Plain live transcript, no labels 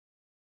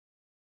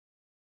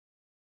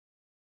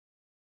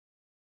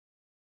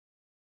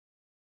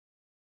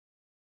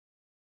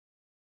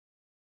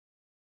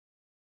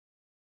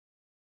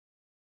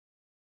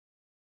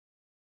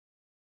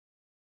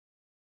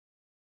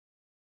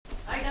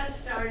I got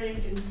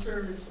started in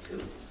service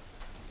too.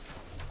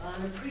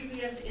 On a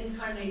previous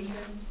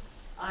incarnation,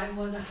 I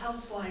was a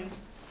housewife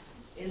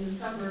in the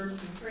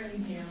suburbs of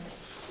Framingham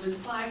with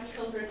 5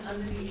 children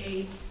under the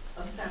age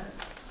of 7.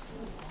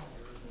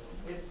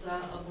 It's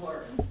a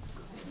blur.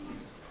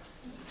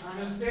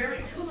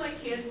 Two of my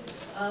kids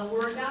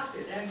were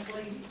adopted.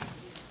 Actually,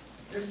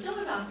 they're still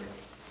adopted.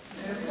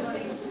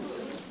 Everybody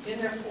in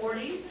their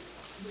 40s.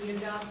 We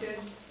adopted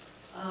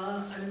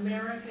a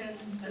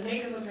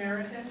Native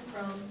American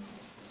from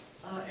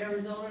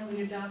Arizona.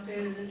 We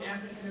adopted an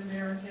African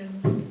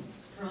American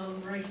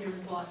from right here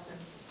in Boston.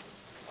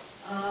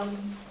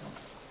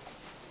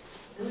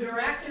 We were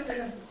active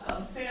in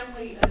a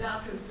family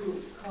adoptive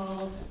group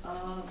called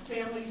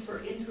Families for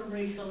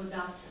Interracial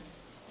Adoption.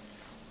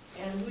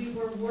 And we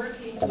were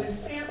working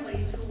with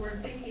families who were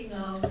thinking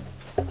of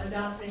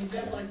adopting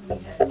just like we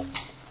had.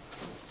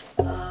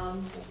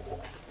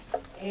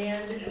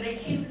 And they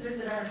came to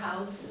visit our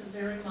house, a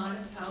very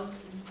modest house,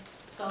 and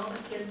saw the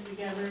kids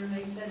together, and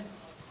they said,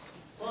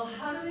 well,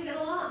 how do they get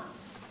along?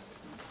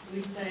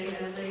 We'd say,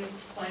 they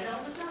fight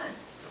all the time,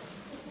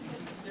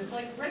 just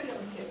like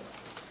regular kids.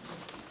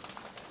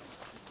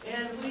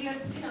 And we had,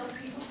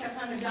 people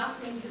kept on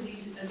adopting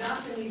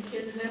these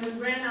kids, and then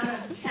we ran out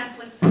of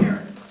Catholic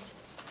parents.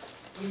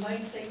 You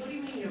might say, what do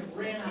you mean you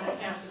ran out of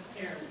Catholic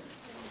parents?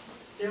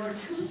 There were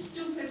 2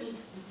 stupid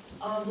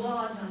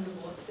laws on the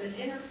books that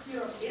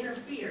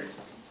interfered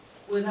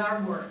with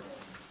our work.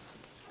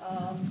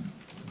 Can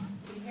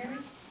you hear me?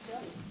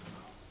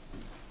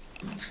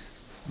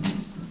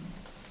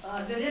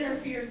 That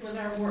interfered with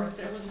our work.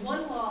 There was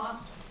one law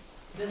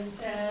that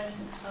said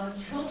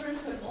children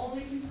could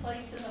only be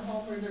placed in the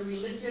home where the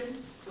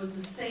religion was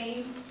the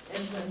same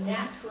as the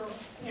natural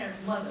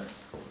parent mother,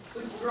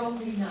 which drove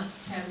me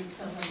nuts, having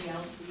somebody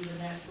else be the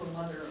natural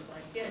mother of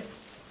my kid.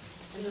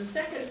 And the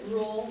second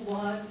rule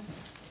was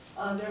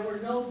there were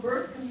no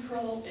birth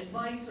control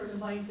advice or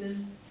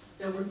devices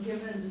that were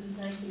given. This is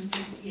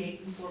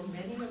 1968, before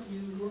many of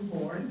you were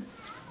born.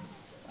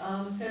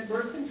 Said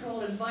birth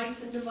control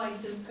advice and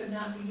devices could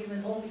not be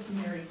given only to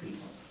married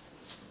people.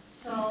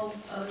 So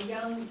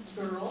young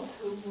girls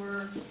who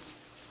were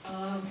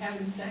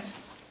having sex,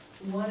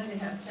 who wanted to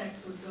have sex,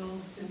 would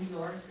go to New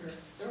York, or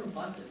there were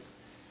buses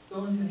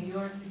going to New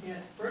York to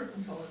get birth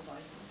control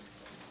advice.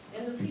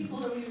 And the people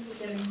that were usually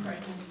getting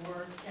pregnant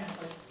were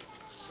Catholic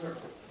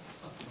girls.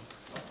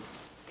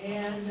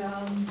 And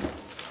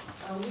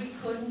we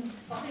couldn't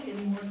find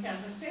any more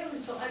Catholic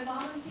families, so I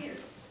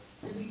volunteered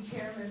to be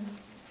chairman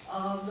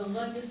of the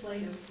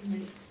legislative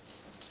committee.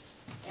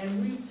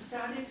 And we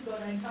started to go,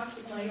 and I talked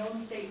with my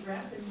own state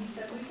rep, and he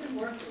said we can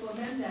work to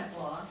amend that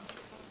law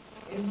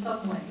in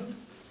some way.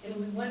 And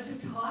we went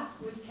to talk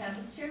with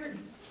Catholic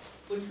Charities,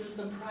 which was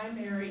the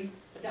primary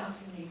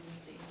adoption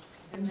agency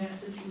in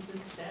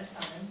Massachusetts at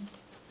that time,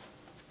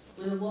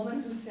 with a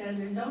woman who said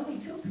there's only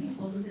 2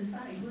 people who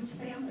decide which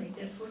family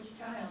gets which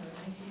child.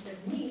 And she said,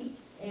 me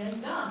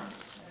and God.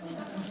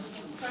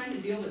 I'm trying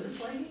to deal with this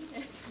lady.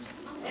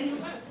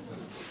 Anyway,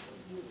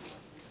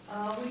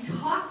 we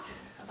talked,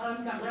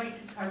 got right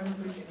to Cardinal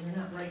Bridget, and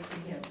we're not right to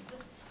him.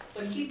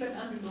 But he'd been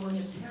undergoing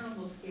a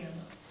terrible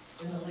scandal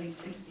in the late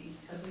 60s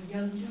because a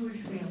young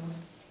Jewish family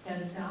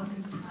had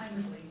adopted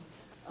privately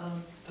a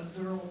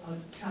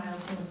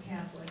child from a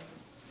Catholic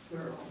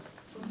girl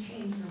who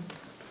changed her.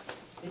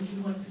 And she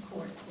went to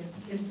court to get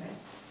the kid back.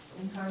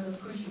 And Carla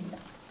Cushing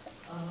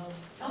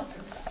helped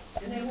her.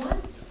 And they won.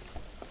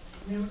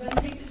 And they were going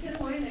to take the kid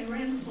away, and they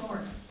ran to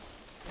Florida.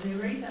 And they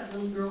raised that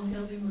little girl,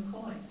 Hildy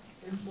McCoy,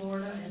 in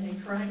Florida, and they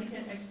tried to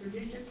get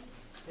extradition,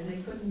 and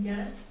they couldn't get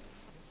it.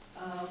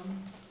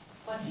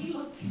 But he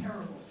looked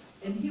terrible,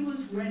 and he was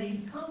ready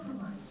to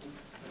compromise with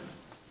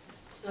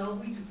us. So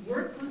we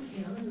worked with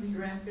him, and we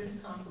drafted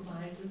a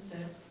compromise that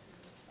said,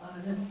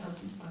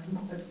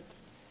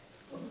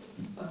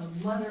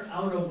 mother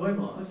out of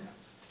wedlock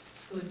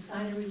would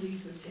sign a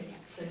release that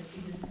said she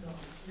didn't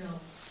know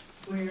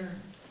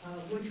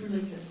which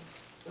religion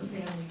the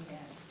family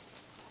had.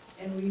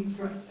 And we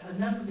brought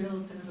another bill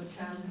that said if a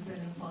child had been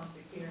in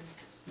foster care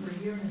for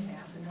 1.5 years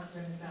and not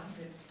been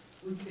adopted,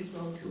 we could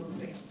go to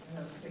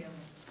another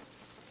family.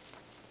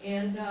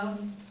 And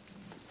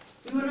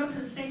we went up to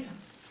the state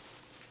house,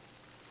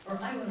 or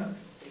I went up to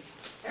the state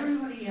house.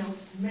 Everybody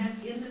else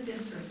met in the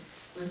district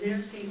with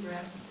their state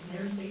rep and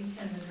their state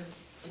senator,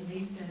 and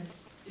they said,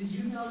 did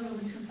you know there were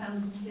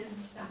 2,000 kids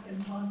stuck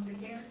in foster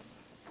care?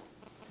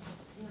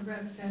 And the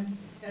rep said,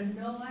 had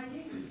no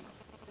idea.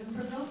 And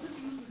for those of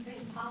you who think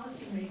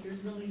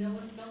policymakers really know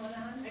what's going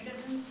on, I got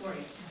news for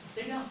you.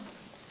 They don't.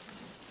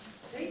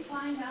 They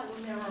find out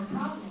when there are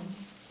problems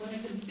when a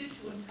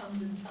constituent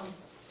comes and tells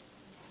them.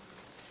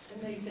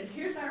 And they said,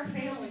 here's our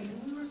family,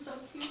 and we were so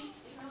cute,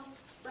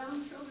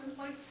 brown children,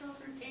 white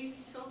children,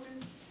 Asian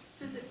children,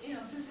 physically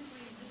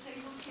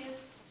disabled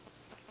kids.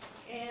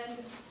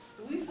 And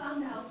we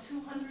found out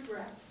 200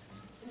 reps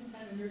and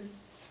senators,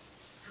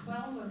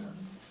 12 of them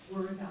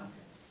were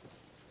adopted.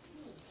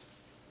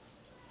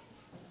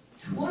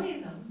 20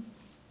 of them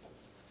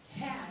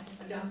had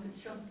adopted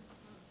children.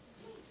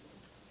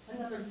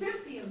 Another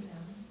 50 of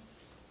them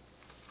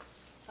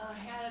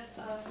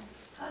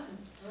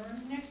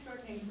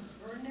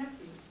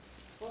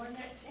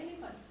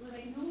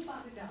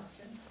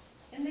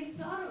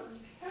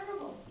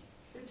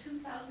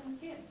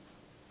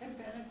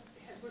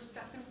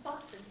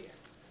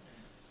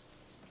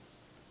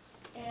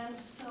And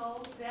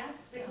so that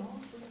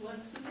bill, we went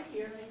through the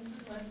hearings,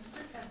 we went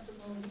through the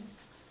testimony,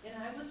 and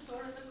I was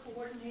sort of the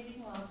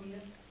coordinating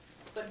lobbyist,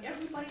 but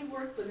everybody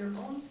worked with their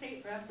own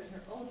state rep and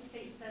their own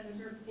state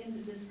senator in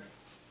the district.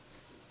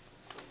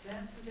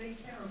 That's who they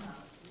care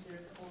about, is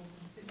their own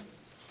constituents.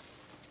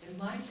 And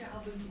my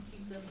job was to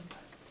keep them in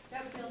touch.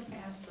 That bill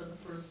passed for the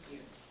first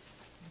year.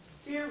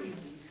 Very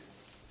unusual.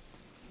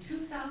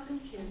 2,000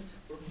 kids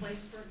were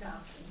placed for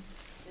adoption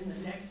in the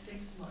next 6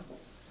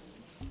 months.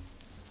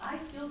 I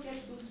still get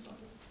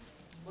goosebumps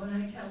when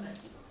I tell that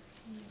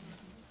story.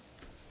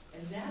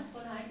 And that's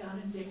when I got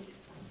addicted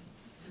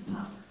to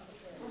power.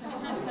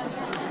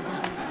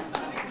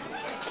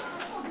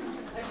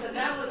 I said,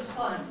 that was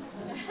fun.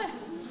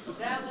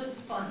 That was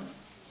fun.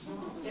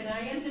 And I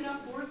ended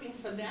up working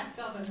for that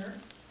governor,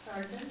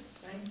 Sargent,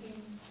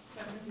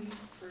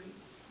 1973.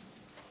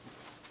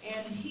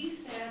 And he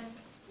said,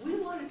 we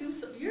want to do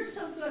so, you're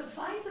so good,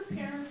 find the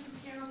parents who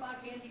care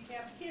about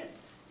handicapped kids,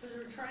 because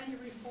we're trying to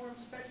reform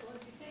special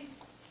education.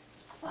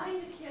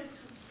 Find the kids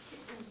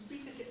who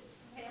speak to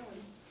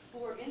families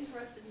who are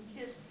interested in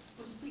kids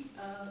who speak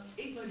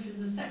English as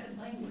a second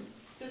language,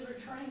 because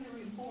we're trying to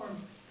reform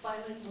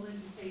bilingual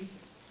education.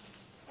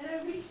 And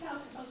I reached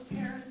out to those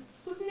parents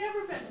who'd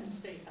never been in the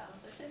State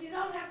House. I said, you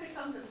don't have to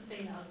come to the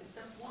State House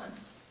except once.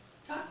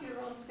 Talk to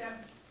your own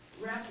step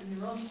rep and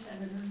your own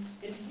senator,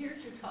 and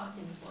here's your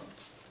talking point.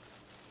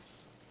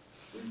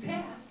 We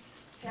passed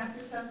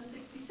Chapter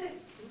 766,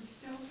 which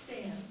still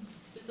stands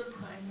as the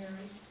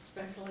primary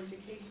special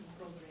education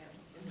program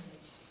in the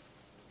nation.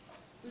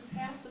 We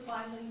passed the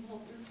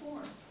bilingual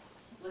reform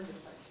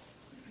legislation.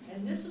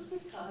 And this was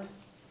because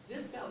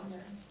this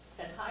governor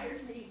had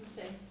hired me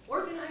to say,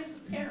 organize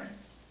the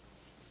parents.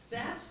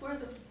 That's where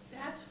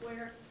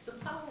the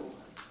power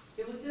was.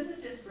 It was in the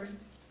district,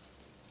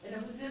 and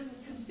it was in the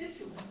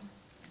constituents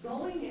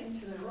going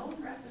into their own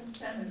rep and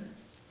senator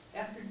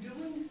after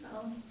doing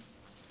some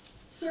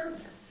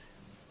service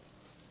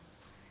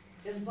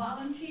as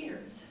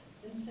volunteers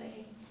and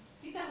saying,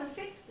 you gotta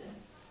fix this.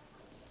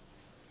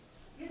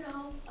 You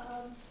know,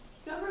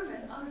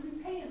 government ought to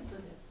be paying for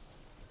this.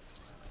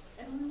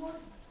 And we won.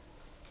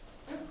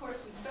 And of course,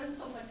 we spent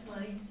so much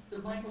money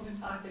that Michael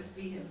Dukakis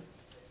beat him.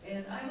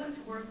 And I went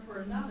to work for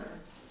another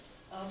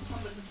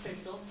public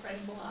official, Frank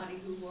Bellotti,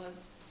 who was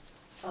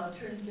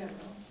Attorney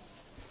General.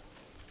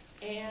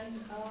 And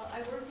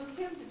I worked with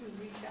him to do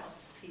reach out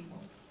to people.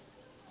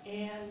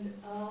 And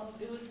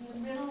it was in the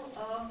middle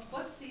of,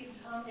 what's the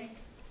atomic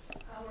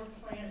power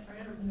plant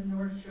right over in the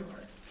North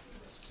Shore?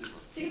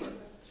 Seabrook.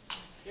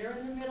 They're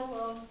in the middle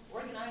of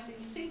organizing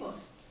Seabrook.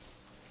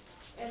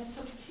 And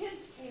some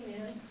kids came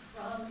in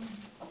from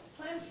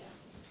Clamshell,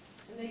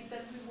 and they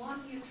said, we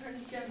want the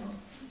Attorney General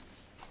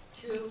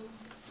to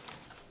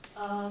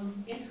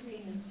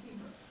intervene in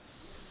Seabrook.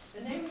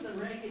 And they were the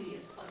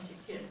raggediest bunch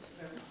of kids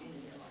you've ever seen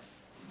in your life.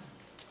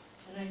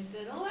 And I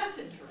said, oh, that's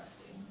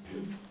interesting.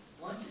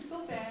 I want you to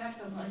go back,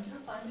 I want you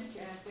to find a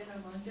jacket, I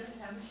want you to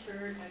have a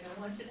shirt, I don't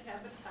want you to have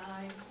a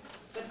tie,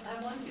 but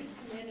I want you to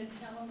come in and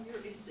tell them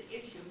the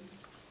issue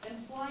and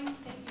why you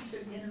think you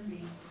should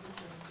intervene as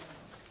Attorney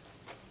General.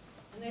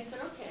 And they said,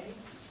 okay.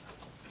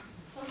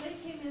 So they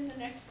came in the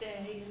next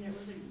day, and there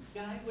was a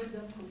guy with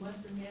them from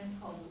Western Mass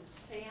called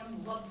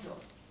Sam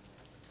Lovejoy,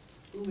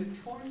 who had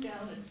torn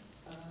down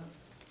a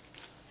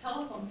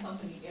telephone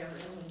company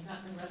aerial and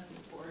gotten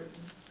arrested for it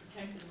and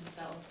protected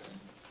himself. And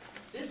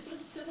this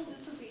was civil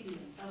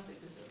disobedience, South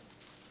Dickerson.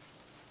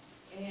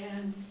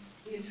 And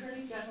the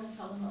Attorney General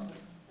told him over.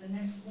 The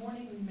next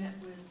morning, we met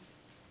with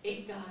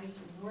 8 guys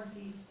from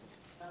Northeast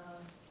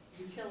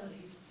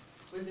Utilities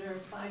with their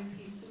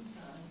 5-piece suits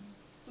on,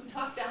 who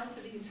talked down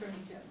to the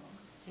Attorney General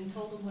and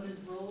told him what his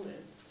role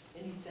is.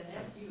 And he said,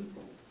 F you,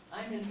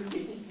 I'm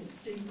intervening in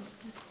Seabrook.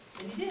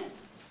 And he did.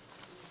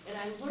 And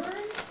I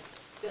learned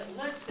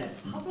that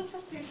public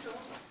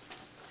officials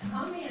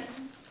come in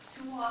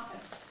to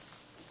office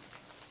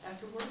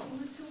after working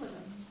with 2 of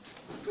them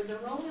with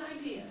their own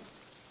ideas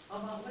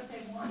about what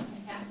they want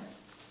to happen.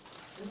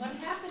 And what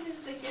happened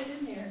is they get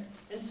in there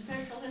and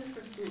special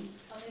interest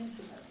groups come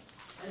into them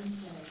and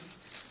say,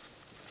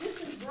 this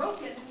is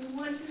broken and we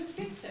want you to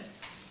fix it.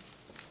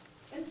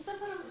 And some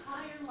of them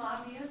hire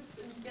lobbyists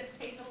and get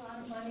paid a lot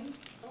of money.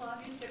 The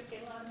lobbyists get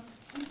paid a lot of money,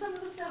 and some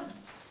of them don't.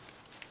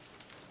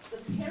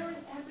 The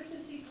parent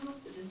advocacy group,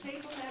 the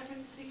disabled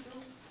advocacy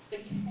group, the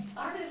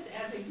artist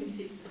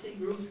advocacy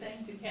group,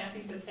 thanks to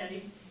Kathy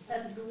Patetti,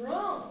 has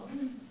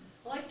grown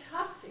like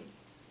topsy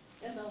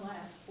in the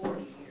last 40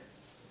 years.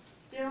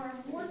 There are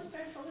more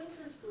special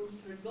interest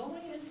groups that are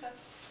going into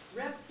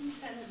reps and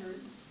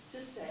senators to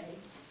say,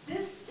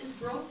 this is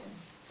broken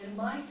in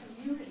my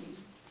community,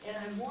 and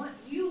I want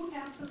you to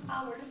have the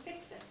power to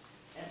fix it.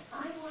 And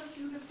I want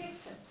you to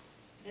fix it.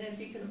 And if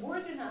you can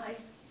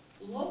organize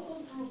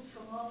local groups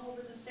from all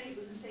over the state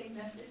with the same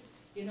message,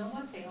 you know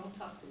what? They all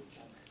talk to each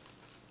other.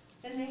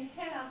 And they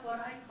have what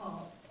I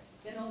call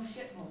an oh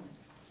shit moment.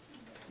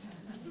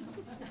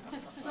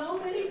 So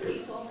many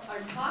people are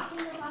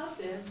talking about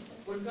this,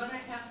 we're going to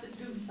have to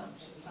do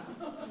something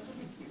about it.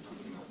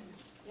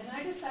 And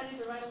I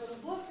decided to write a little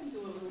book and do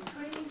a little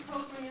training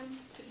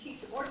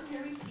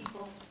ordinary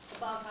people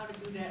about how to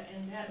do that,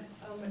 and that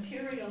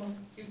material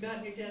you've got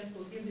on your desk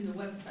will give you the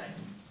website,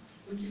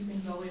 which you can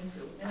go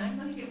into. And I'm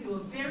going to give you a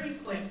very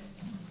quick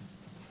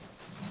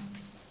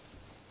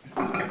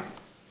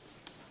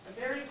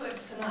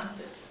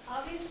synopsis.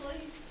 Obviously,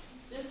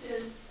 this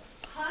is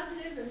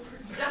positive and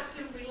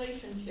productive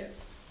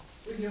relationships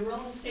with your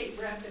own state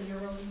rep and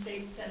your own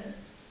state senator.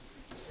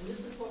 And this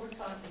is what we're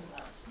talking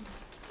about.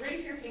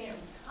 Raise your hand.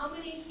 How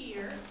many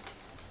here,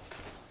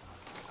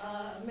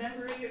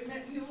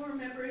 you or a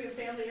member of your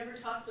family ever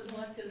talked with an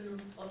elected or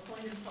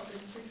appointed public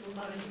official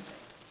about anything?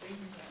 Raise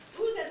your hand.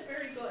 Ooh, that's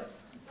very good.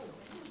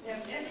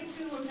 Have any of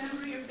you or a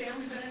member of your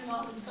family been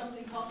involved in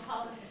something called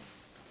politics?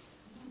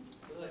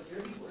 Good,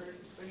 dirty word,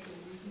 especially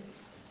these days.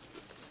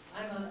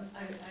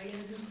 I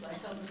introduce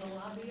myself as a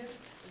lobbyist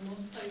in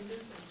most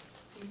places, and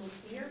people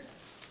sneer.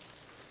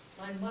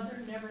 My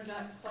mother never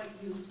got quite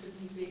used to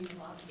me being a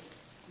lobbyist.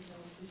 You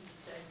know, she used to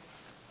say,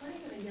 when are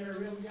you going to get a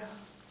real job?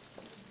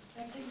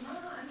 I say,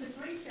 Mama, it's a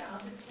great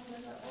job. It's one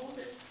of the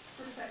oldest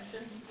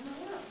professions in the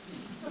world.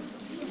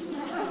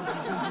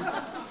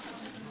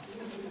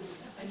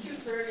 And she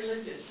was very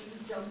religious. She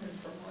was jumping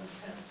from one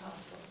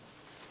Pentecostal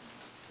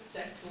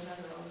sect to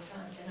another all the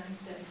time. And I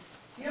said,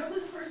 you know who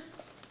the first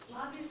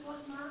lobbyist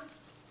was, Mom?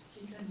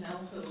 She said,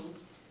 no, who?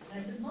 And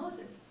I said,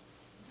 Moses.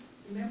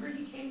 Remember,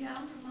 he came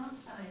down from Mount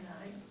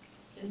Sinai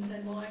and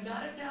said, well, I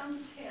got it down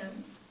to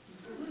 10,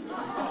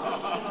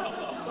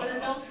 but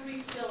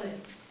adultery's still in.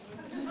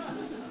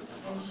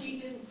 And she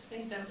didn't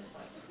think that was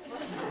funny.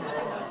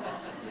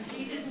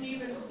 She didn't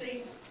even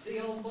think the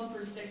old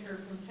bumper sticker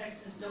from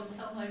Texas, don't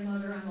tell my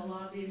mother I'm a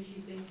lobbyist,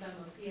 she thinks I'm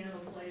a piano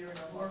player in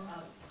a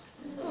whorehouse.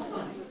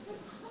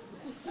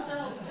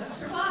 So,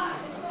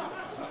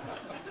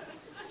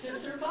 to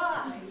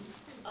survive,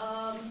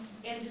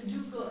 and to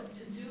do good,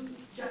 to do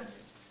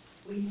justice,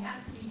 we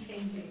have to be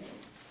change agents.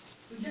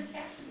 We just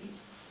have to be.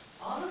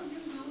 All of you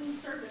doing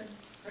service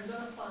are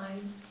going to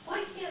find,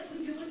 why can't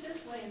we do it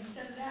this way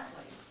instead of that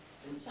way?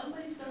 And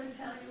somebody's going to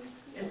tell you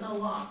it's a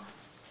law.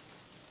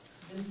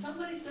 And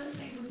somebody's going to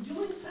say, we're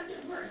doing such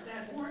work,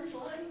 that orange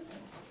line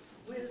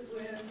with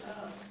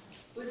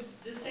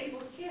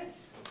disabled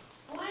kids.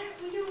 Why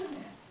aren't we doing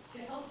that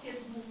to help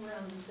kids move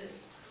around the city?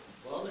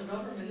 Well, the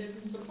government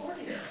isn't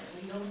supporting it,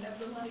 and we don't have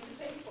the money to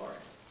pay for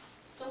it.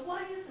 So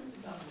why isn't the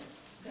government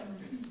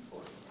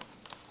supporting it?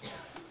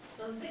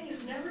 So the thing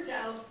is, never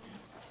doubt,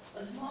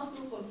 a small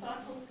group of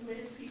thoughtful,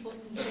 committed people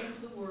can change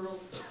the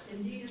world.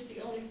 Indeed, it's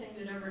the only thing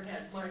that ever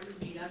has.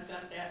 Margaret Mead, I've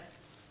got that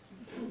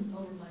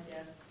over my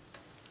desk.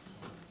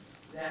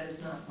 That is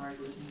not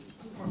Margaret Mead.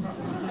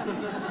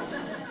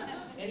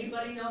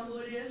 Anybody know who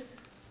it is?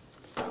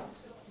 No,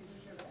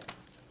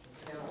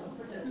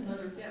 but that's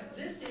another example.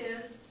 This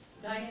is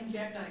a guy named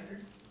Jack Geiger,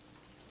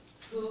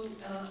 who,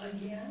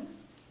 again,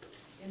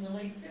 in the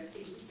late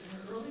 50s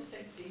and the early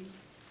 60s,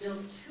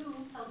 built 2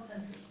 health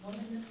centers, one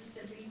in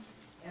Mississippi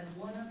and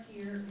one up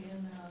here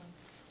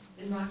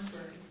in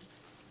Roxbury.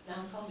 It's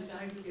now called the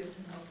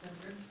Geiger-Gibson Health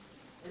Center.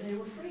 And they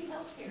were free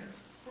health care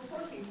for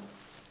poor people.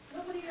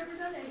 Nobody had ever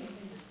done anything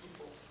like this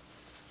before.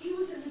 He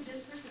was in the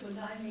district of a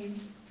guy named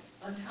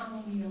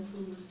Tom O'Neill,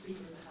 who was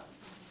Speaker of the House.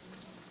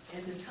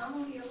 And the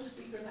Tom O'Neill,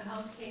 Speaker of the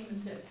House, came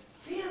and said,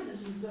 damn, this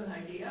is a good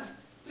idea.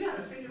 We ought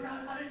to figure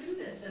out how to do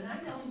this, and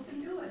I know who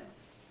can do it.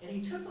 And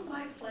he took him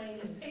by plane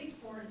and paid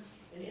for it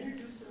and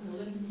introduced him to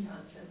Lyndon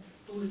Johnson,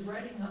 who was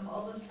writing up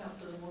all the stuff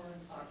for the war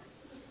on poverty.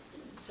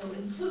 So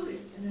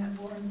included in that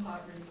war on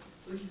poverty,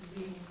 which is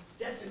being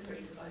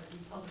desecrated by the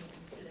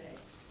Republicans today,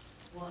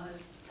 was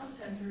health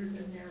centers,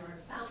 and there are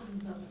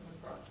thousands of them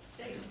across the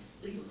state.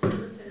 Legal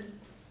services,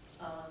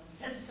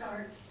 Head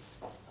Start,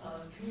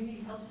 community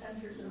health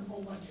centers, and a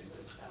whole bunch of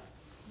good stuff.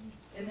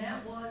 And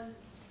that was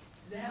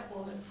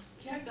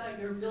Jack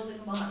Geiger building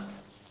a model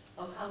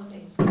of how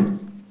things work.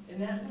 And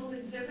that little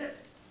exhibit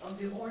of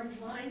the orange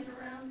lines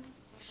around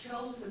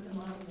shows that the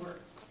model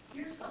works.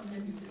 Here's something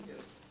you can do.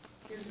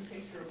 Here's a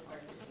picture of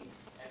Margaret Mead.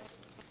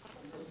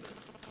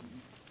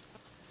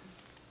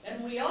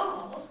 And we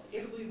all,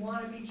 if we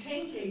want to be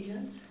change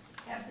agents,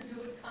 have to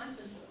do it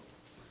consciously.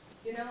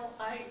 You know,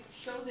 I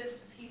show this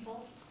to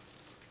people,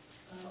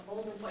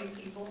 older white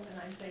people, and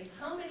I say,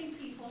 how many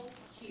people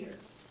here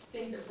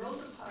think that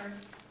Rosa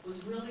Parks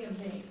was really a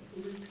maid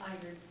who was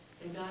tired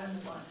and got on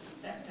the bus and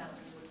sat down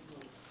and would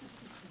move?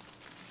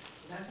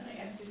 I'm not going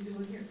to ask you to do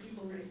it here.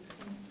 People raise their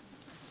hands.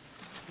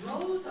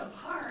 Rosa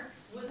Parks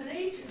was an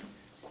agent.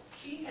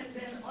 She had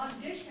been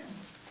auditioned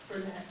for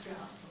that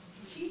job.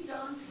 She'd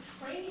done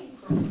training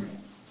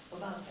programs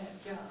about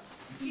that job.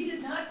 She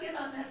did not get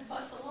on that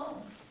bus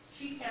alone.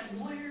 She had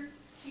lawyers,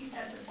 she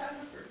had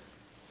photographers,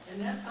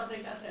 and that's how they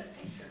got that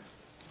picture.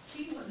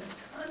 She was a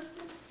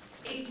constant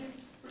agent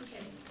for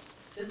change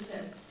that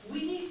said,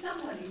 we need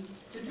somebody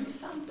to do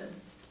something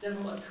that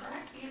will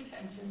attract the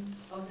attention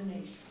of the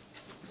nation.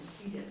 And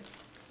she did.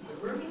 The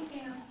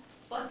Birmingham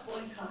bus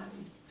boycott,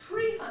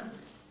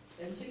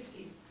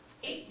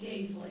 368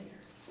 days later,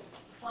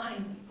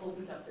 finally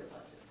opened up their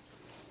buses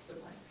to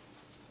black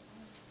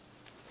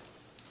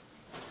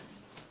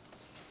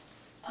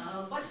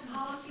people. What's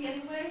policy policy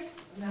anyway?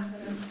 I'm not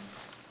gonna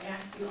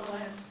ask you, I'll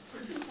ask for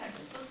 2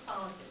 seconds. What's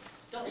policy?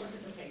 Don't look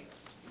at the paper.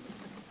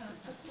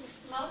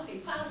 Policy,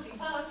 policy,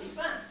 policy,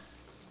 fine.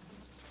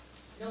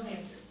 No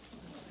answers.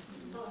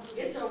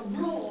 It's a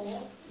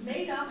rule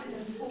made up and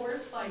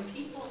enforced by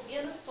people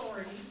in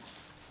authority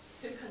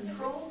to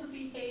control the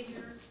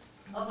behaviors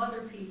of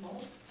other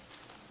people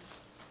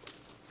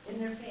in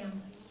their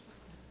family.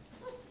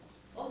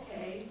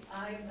 Okay,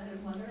 I'm a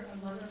mother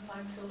of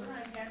 5 children.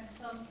 I had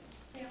some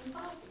family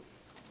policies.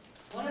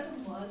 One of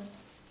them was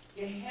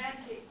you had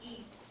to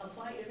eat a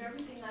bite of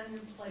everything on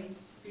your plate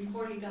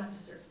before you got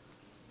dessert.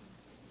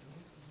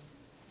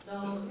 So,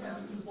 you know,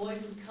 the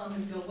boys would come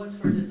and go, what's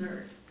for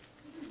dessert?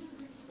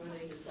 When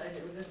they decided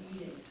they were going to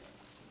eat anything.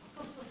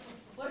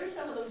 What are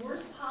some of the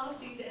worst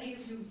policies any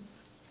of you,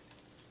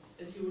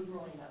 as you were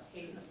growing up,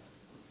 hated?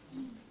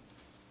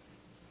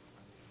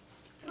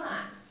 Come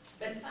on,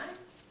 bedtime?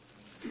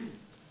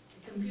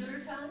 Computer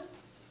time?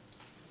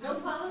 No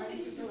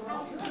policies? You were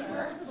all good.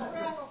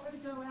 To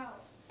go out.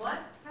 What?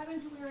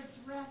 Having to wear a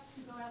dress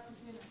to go out to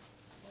dinner.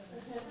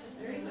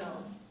 There you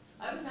go.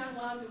 I was not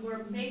allowed to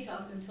wear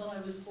makeup until I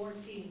was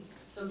 14.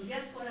 So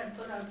guess what I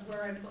put on,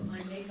 where I put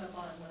my makeup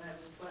on when I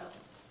was 12?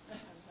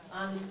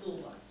 On the school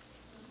bus.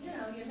 You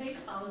know, you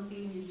make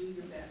policy and you do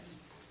your best.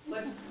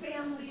 But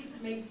families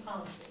make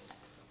policy.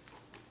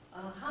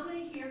 How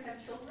many here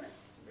have children?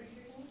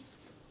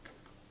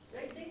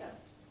 Right, think of it.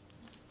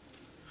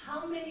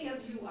 How many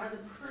of you are the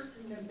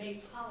person that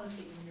make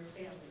policy in your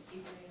family?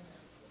 Keep your hand up.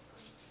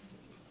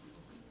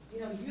 You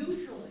know,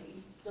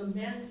 usually the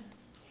men's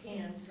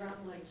hands drop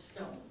like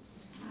stone.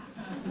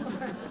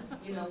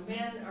 You know,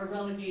 men are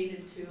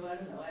relegated to, I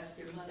don't know, ask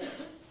your mother.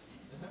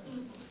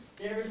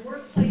 There's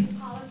workplace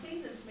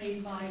policy that's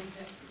made by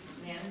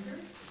executive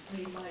managers, it's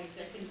made by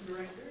executive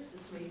directors,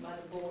 it's made by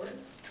the board.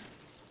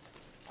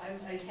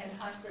 I had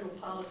hospital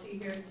policy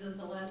here, this is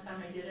the last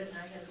time I did it, and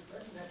I had the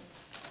president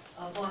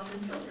of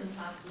Boston Children's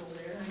Hospital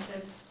there, and I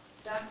said,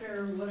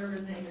 Dr. whatever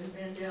his name is,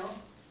 Mandel,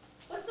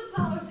 what's the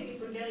policy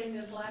for getting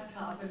this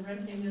laptop and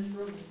renting this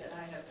room? He said,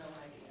 I have no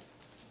idea.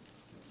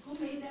 Who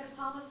made that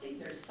policy?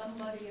 There's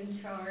somebody in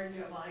charge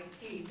of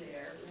IT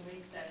there who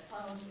makes that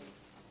policy.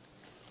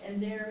 And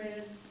there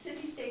is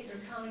city, state, or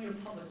county, or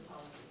public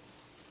policy.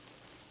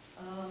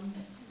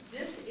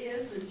 This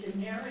is the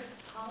generic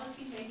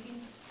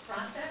policy-making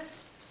process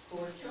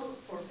for children,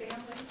 for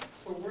families,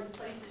 for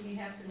workplaces. You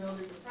have to know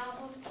there's a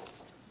problem,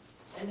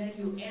 and then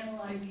you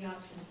analyze the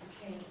options for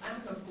change. I'm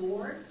on the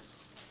board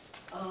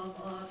of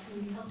a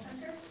community health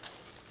center,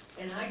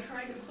 and I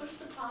try to push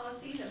the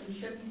policy that we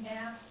shouldn't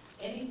have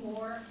any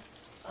more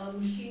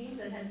machines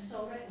that had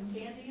soda and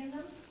candy in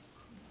them.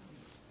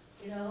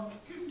 You know,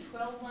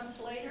 12 months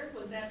later,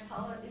 was that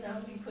policy, you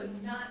know, we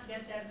could not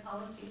get that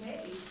policy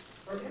made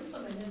or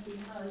implemented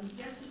because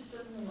guess who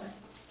stood in the way?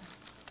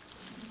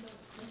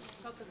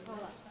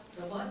 Coca-Cola.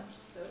 The what?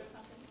 Soda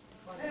company?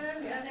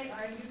 Yeah, they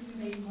argued we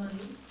made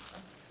money.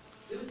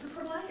 It was the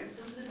providers,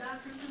 it was the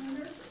doctors and the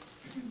nurses.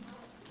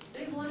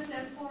 They wanted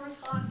that 4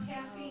 o'clock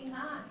caffeine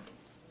high.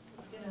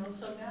 You know,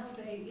 so now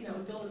they, you know,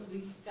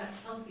 we got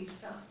healthy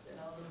stuff and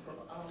all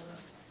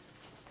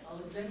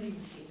the vending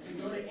machines. You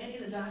go to any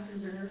of the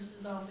doctors or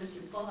nurses' office,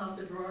 you pull out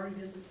the drawer and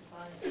guess what you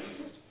find?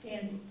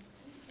 Candy.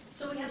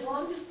 So we had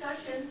long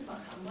discussions about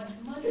how much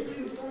money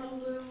we were going to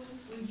lose.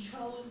 We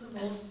chose the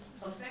most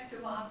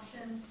effective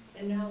option,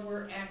 and now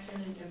we're action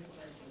and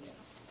implementing it.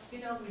 You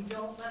know, we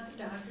don't let the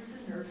doctors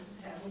and nurses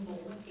have a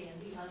bowl of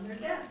candy on their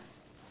desk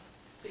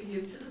to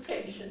give to the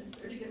patients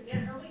or to get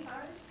their early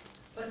hard.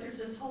 But there's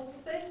this whole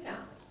thing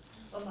now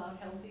about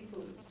healthy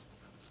foods.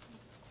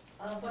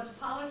 What's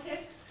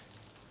politics?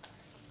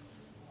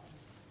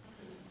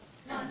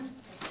 None.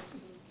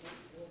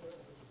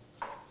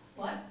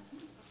 What?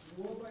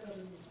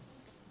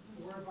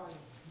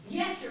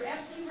 Yes, you're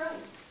absolutely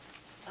right.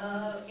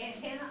 Aunt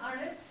Hannah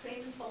Arendt,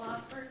 famous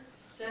philosopher,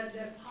 said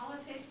that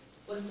politics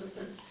was the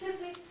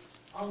pacific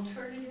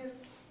alternative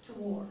to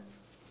war.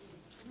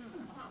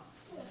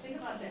 Think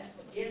about that.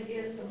 It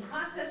is the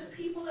process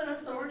people in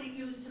authority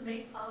use to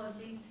make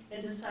policy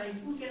and decide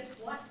who gets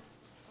what,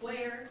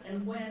 where,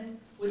 and when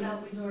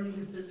without resorting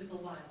to physical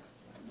violence.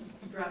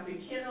 You drop your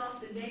kid off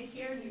to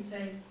daycare and you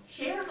say,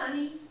 share,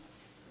 honey,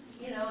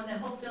 you know, and they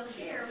hope they'll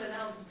share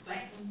without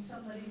banging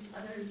somebody's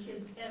other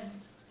kid's head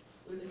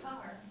with a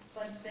car.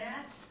 But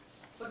that's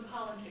what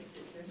politics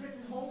is. There's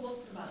written whole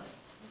books about it.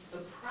 The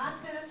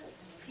process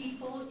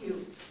people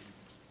use.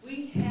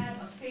 We had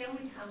a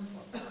family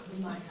council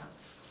in my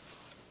house.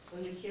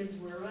 When the kids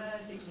were, I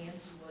think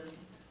Nancy was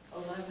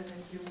 11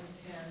 and Jim was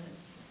 10 and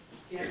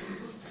Jackie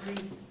was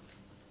 3.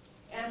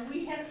 And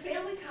we had a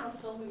family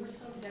council. We were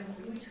so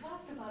democratic. We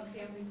talked about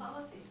family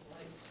policies,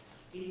 like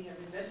eating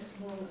every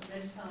vegetable at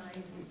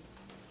bedtime,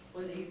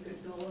 whether you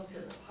could go up to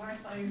the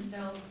park by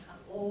yourself, how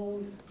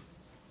old.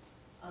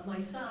 My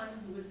son,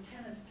 who was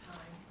 10 at the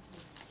time,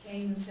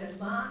 came and said,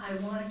 Ma, I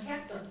want a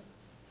captain.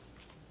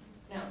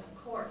 Now, of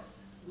course,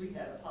 we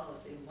had a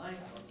policy in my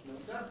house, no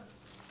stuff.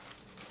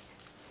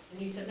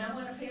 And he said, now I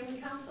want a family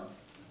council.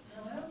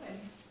 I went, okay.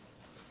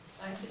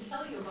 I have to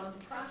tell you about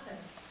the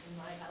process in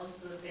my house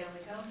for the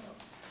family council.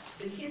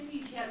 The kids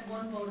each had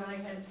 1 vote, I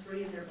had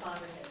 3, and their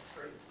father had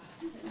 3.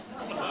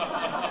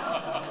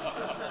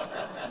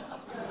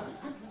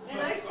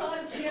 And I saw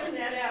Jim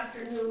that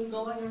afternoon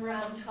going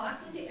around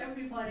talking to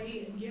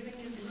everybody and giving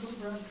his little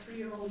brother,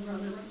 3-year-old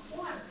brother a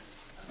quarter.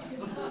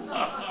 And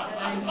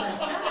I said,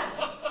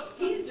 God,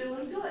 he's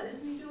doing good,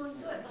 isn't he doing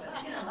good?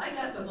 But, you know, I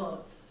got the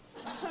votes.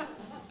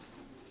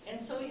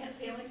 And so we had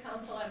family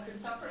council after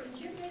supper, and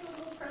Jim made a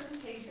little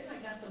presentation. I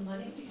got the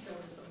money, he showed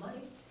us the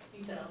money.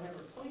 He said, I'll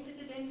never point it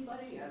at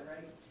anybody, yeah,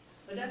 right.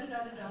 But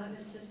da-da-da-da-da, and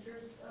his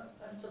sisters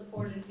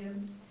supported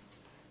him.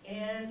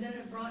 And then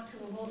it brought to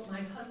a vote.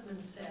 My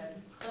husband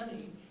said,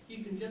 honey,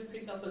 you can just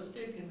pick up a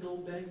stick and go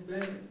bang,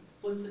 bang.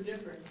 What's the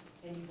difference?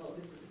 And he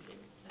voted for the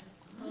kids.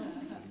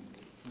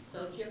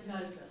 So Jim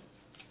got his vote.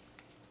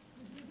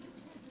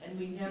 And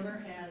we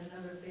never had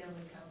another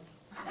family council.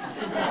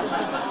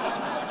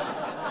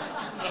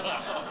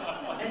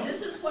 And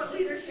this is what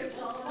leadership's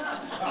all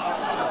about.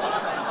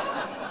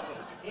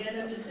 In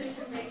a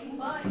decision-making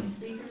body,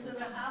 speakers of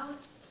the House,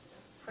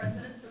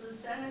 presidents of the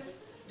Senate,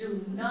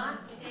 do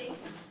not take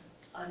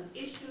an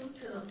issue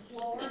to the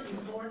floor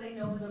before they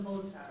know where the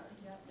votes are.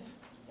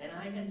 And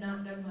I had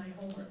not done my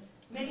homework.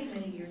 Many,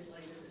 many years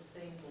later, the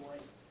same boy,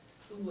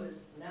 who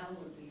was now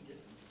would be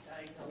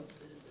diagnosed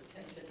with his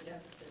attention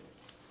deficit,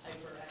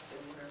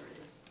 hyperactive, whatever it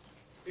is,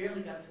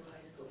 barely got through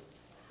high school.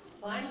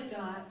 Finally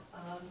got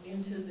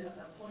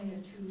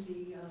appointed to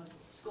the,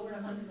 scored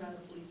 100 on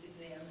the police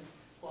exam in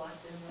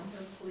Boston, went to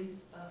the police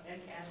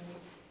academy,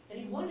 and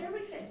he won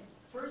everything.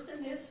 First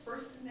in this,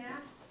 first in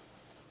that.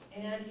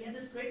 And he had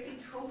this great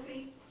big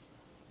trophy,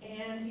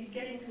 and he's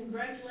getting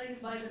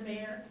congratulated by the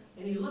mayor,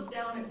 and he looked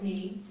down at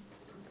me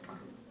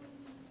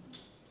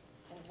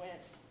and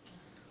went,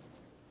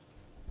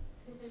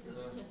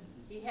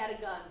 he had a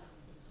gun.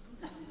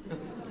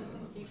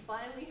 He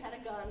finally had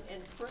a gun,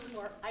 and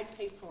furthermore, I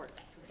paid for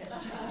it.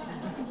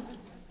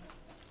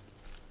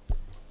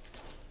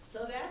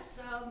 So that's,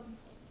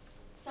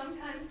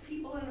 sometimes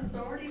people in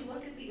authority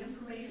look at the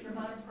information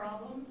about a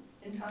problem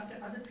and talk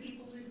to other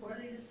people before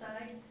they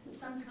decide.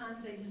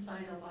 Sometimes they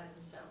decide all by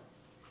themselves.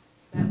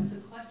 That was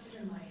a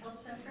question in my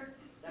health center.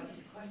 That was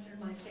a question in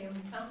my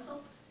family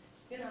council.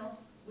 You know,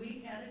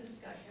 we had a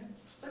discussion,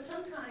 but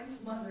sometimes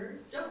mothers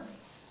don't.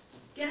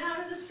 Get out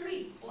of the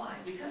street. Why?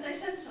 Because I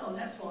said so,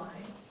 that's why.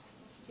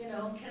 You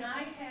know, can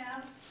I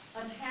have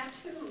a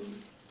tattoo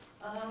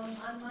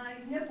on my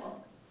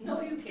nipple?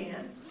 No, you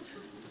can't.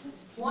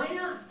 Why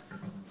not?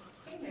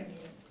 Hey, maybe.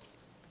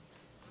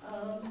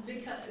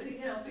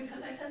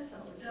 Because I said so.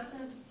 It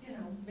doesn't,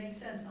 make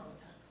sense all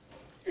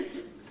the time.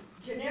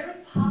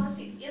 Generic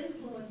policy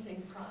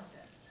influencing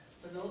process.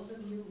 For those of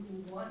you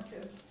who want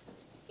to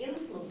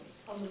influence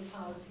public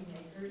policy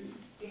makers,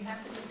 you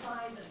have to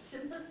define a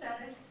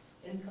sympathetic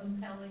and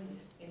compelling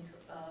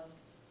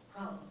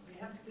problem. You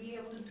have to be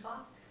able to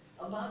talk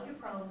about your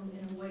problem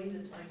in a way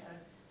that's like,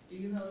 do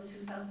you know that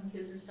 2,000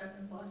 kids are stuck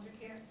in foster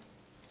care?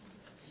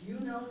 Do you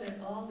know that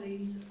all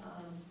these,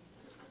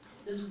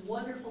 this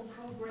wonderful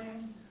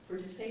program for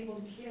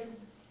disabled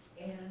kids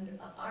and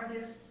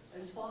artists I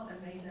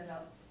made that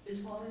up, is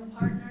falling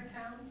apart in our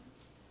town?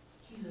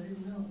 Geez, I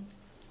didn't know.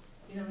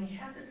 You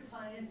have to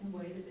define it in a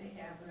way that they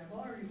have, but I've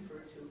already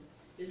referred to,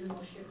 is an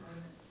oh shit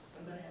moment.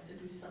 I'm going to have to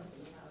do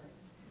something about it.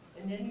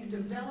 And then you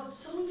develop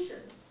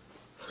solutions.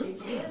 You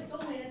can't go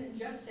in and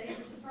just say it's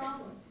a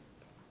problem.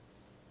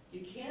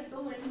 You can't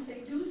go in and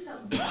say do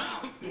something.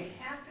 You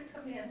have to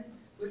come in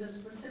with a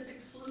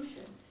specific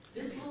solution.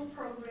 This little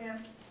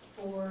program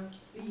for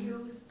the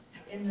youth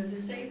in the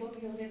disabled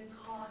unit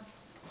costs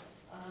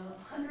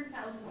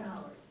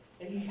 $100,000,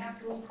 and you have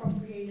to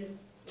appropriate it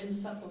in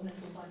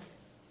supplemental budget.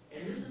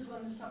 And this is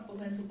when the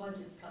supplemental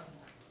budgets come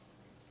up.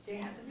 So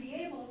you have to be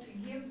able to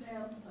give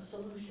them a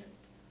solution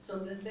so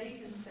that they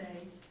can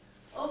say,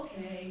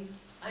 okay,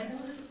 I know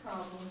there's a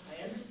problem,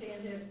 I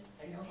understand it,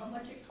 I know how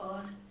much it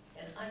costs,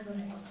 and I'm going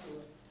to help do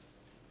it.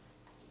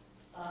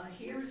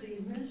 Here's the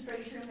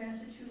administration of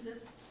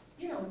Massachusetts.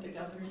 You know what the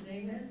governor's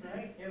name is,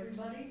 right?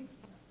 Everybody?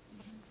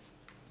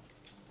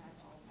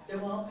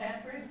 Deval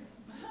Patrick?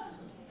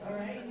 All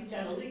right, he's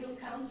got a legal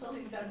counsel,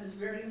 he's got this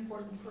very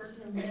important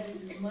person who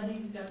manages money,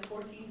 he's got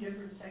 14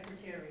 different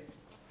secretariats.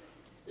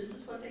 This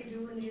is what they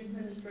do in the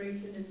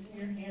administration, it's in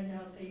your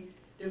handout. They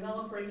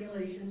develop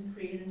regulations,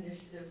 create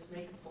initiatives,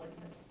 make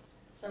appointments.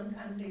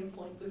 Sometimes they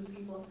appoint good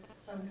people,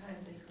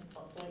 sometimes they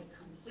appoint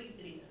complete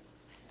idiots,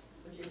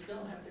 but you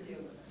still have to deal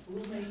with it.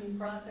 Rulemaking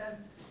process,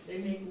 they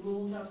make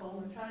rules up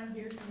all the time.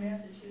 Here's the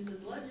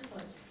Massachusetts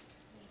legislature.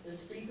 The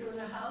Speaker of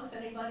the House,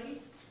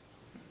 anybody?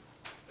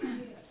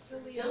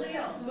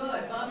 DeLeo,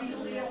 good. Bobby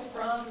DeLeo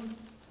from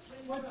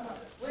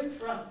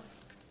Winthrop.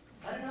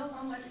 I don't know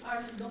how much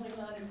art is going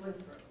on in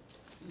Winthrop.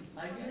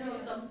 I do know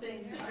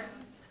something.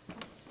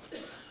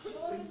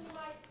 More than you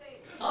might think.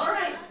 All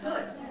right,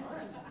 good.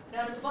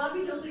 Now, does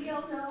Bobby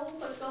DeLeo know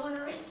what's going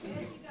on? Yes,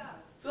 he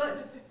does.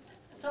 Good.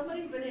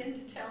 Somebody's been in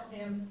to tell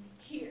him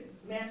here,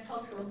 Mass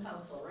Cultural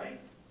Council, right?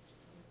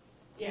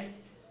 Yes.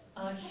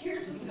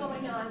 Here's what's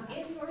going on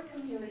in your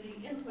community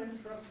in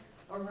Winthrop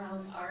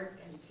around art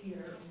and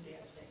theater and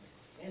dancing.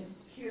 And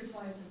here's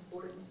why it's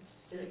important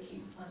that it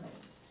keep funding.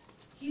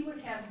 He would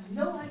have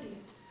no idea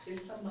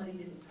if somebody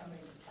didn't come in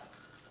and tell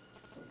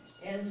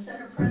him. And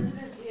Senate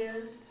President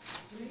is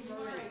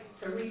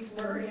Therese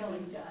Murray. Oh,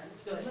 you guys,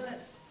 good.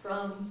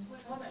 From,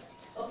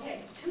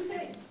 okay, two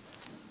things.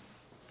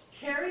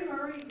 Terry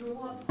Murray grew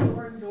up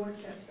poor in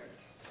Dorchester.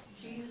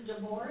 She's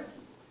divorced.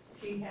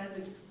 She has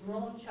a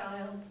grown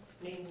child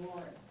named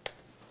Lauren,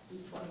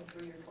 who's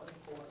 23 or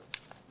 24,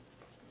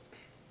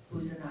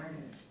 who's an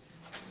artist.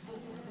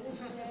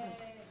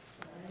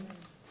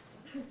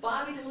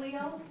 Bobby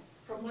DeLeo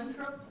from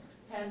Winthrop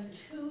has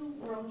two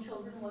grown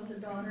children. One's a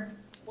daughter,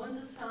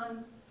 one's a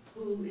son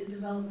who is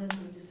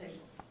developmentally disabled.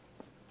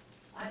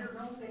 I don't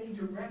know of any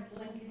direct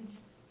linkage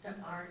to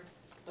art,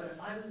 but if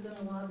I was going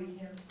to lobby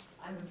him,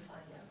 I would find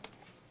out.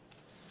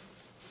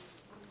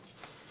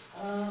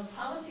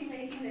 Policy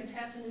making, they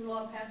pass a new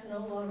law, pass an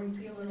old law,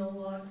 repeal an old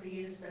law,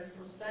 create a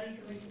special study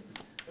commission,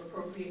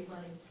 appropriate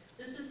money.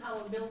 This is how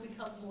a bill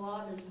becomes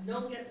law. There's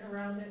no getting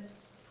around it.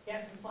 You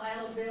have to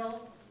file a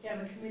bill, you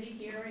have a committee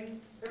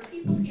hearing. There are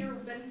people here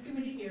who've been to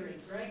committee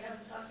hearings, right? I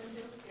was talking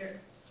to here,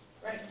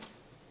 right?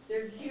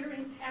 There's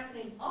hearings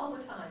happening all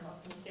the time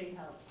up in the State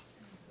House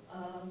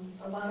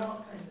about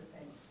all kinds of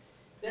things.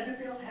 Then a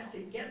bill has to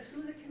get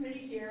through the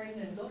committee hearing,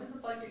 then go to the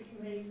budget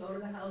committee, go to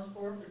the House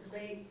floor for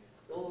debate,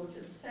 go over to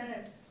the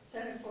Senate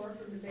floor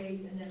for debate,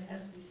 and then it has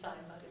to be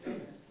signed by the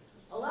governor.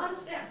 A lot of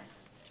steps,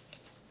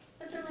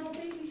 but they're all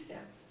baby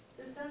steps.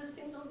 There's not a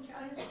single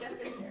giant step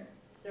in there.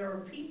 There are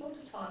people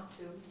to talk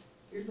to.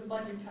 Here's the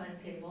budget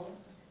timetable.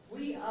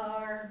 We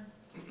are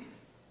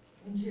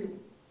in June.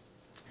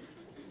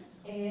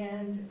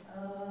 And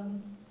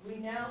we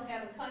now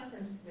have a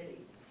conference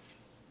committee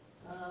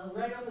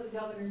right over the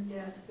governor's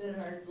desk that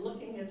are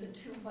looking at the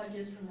two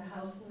budgets from the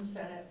House and the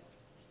Senate,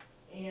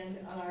 and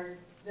are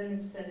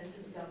then sent it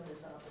to the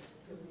governor's office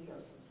to veto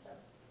some stuff.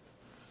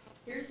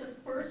 Here's the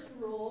first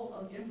rule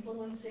of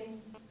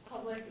influencing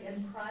public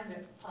and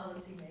private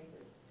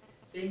policymakers.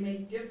 They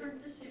make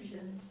different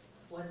decisions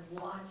when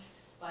watched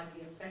by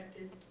the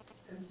affected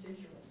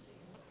constituency.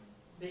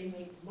 They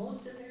make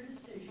most of their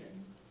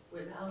decisions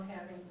without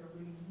having the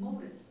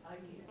remotest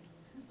idea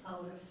how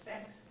it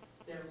affects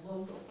their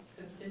local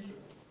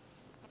constituents.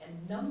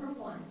 And number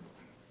one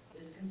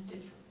is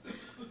constituents.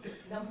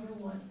 Number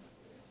one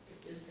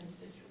is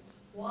constituents.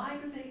 Why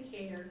do they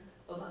care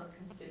about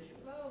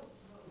constituents?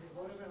 They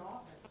voted in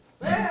office.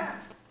 Yeah.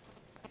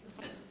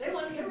 They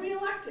want to get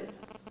reelected.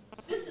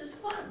 This is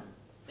fun.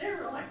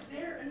 They're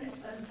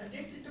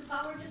addicted to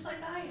power just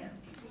like I am.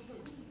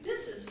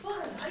 This is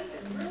fun. I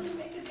can really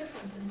make a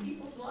difference in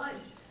people's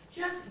lives.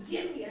 Just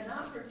give me an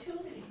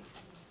opportunity.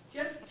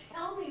 Just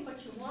tell me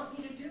what you want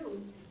me to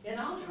do, and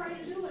I'll try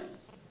to do it.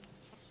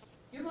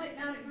 You might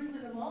not agree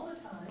with them all the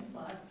time,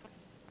 but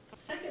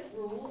second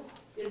rule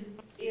is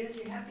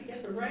you have to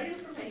get the right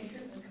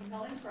information, a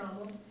compelling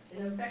problem,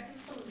 an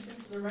effective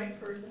solution to the right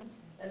person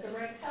at the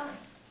right time,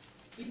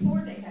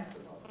 before they have to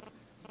vote.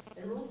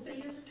 And rule 3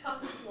 is the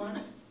toughest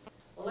one.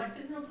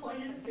 Elected and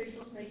appointed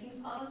officials making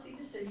policy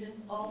decisions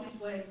always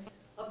weigh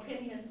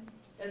opinion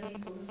as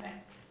equal to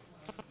fact.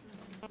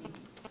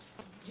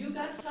 You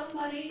got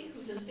somebody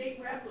who's a state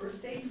rep or a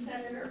state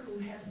senator who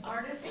has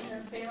artists in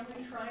their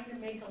family trying to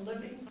make a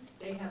living,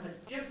 they have a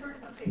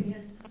different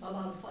opinion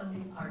about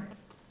funding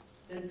artists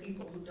than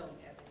people who don't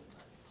have any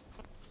money.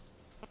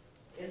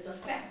 It's a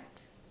fact.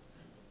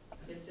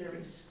 It's their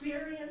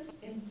experience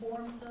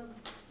informs them,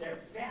 their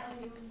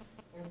values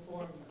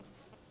inform them.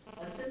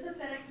 A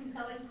sympathetic,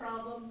 compelling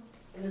problem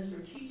and a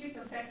strategic,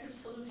 effective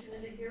solution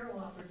is a hero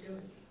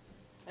opportunity.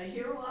 A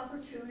hero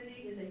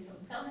opportunity is a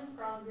compelling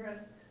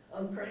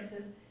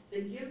crisis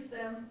that gives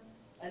them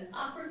an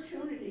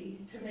opportunity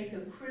to make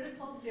a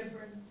critical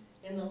difference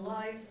in the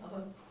lives of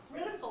a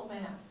critical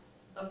mass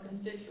of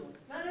constituents.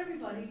 Not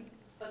everybody,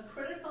 but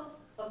critical,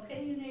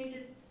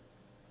 opinionated,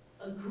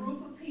 a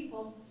group of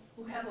people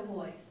who have a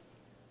voice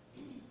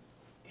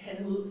and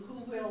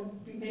who will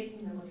be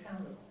making them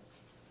accountable.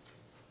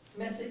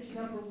 Message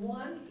number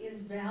 1 is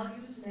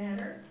values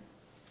matter.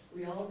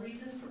 We all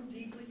reason from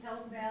deeply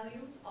held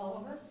values, all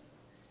of us.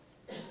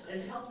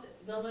 It helps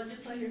the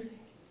legislators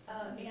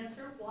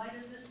answer, why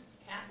does this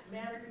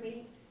matter to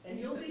me? And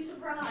you'll be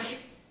surprised,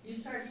 you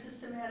start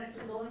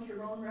systematically going to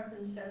your own rep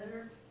and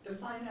senator to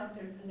find out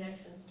their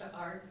connections to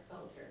art,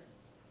 culture.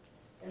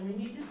 And we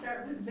need to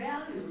start with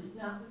values,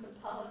 not with the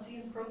policy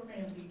and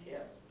program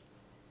details.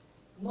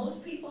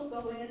 Most people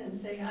go in and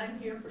say, I'm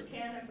here for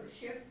TANF or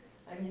SHIFT,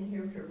 I'm in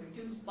here to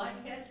reduce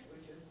bycatch,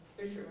 which is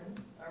fishermen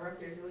are up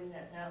there doing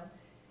that now.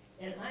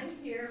 And I'm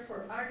here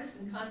for artists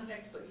in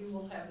context, but you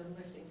will have the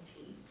missing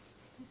T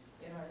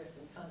in artists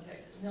in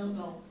context. And they'll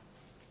go,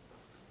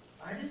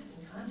 artists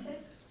in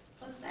context?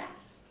 What's that?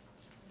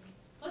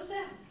 What's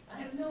that? I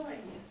have no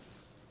idea.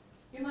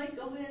 You might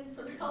go in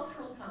for the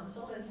cultural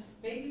council, and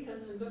maybe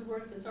because of the good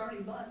work that's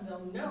already done,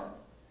 they'll know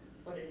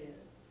what it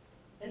is.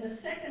 And the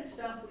second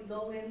stuff we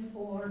go in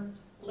for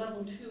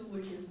level 2,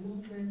 which is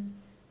movements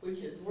which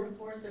is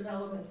workforce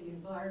development, the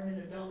environment,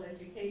 adult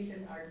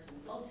education, arts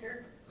and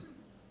culture.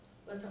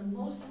 But the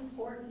most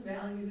important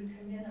value to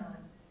come in on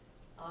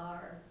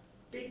are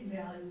big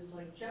values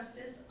like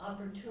justice,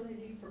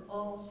 opportunity for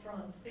all,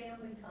 strong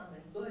family,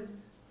 common good,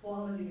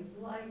 quality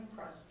of life,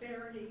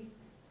 prosperity.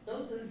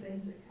 Those are the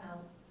things that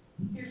count.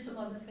 Here's some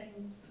other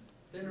things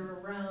that are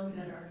around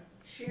that are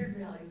shared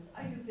values.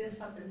 I do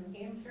this up in New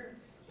Hampshire,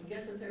 and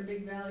guess what their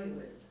big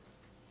value is?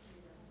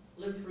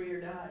 Live free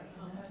or die.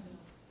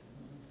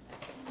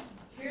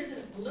 Here's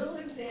a little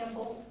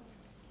example.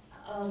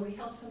 We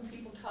help some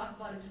people talk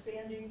about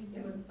expanding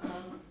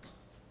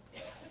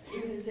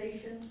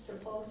immunizations to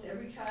folks.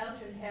 Every child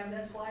should have.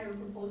 That's why we're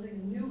proposing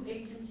a new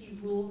agency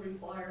rule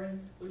requiring,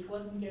 which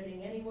wasn't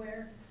getting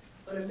anywhere.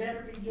 But a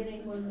better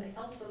beginning was the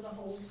health of the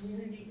whole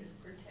community is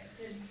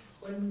protected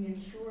when we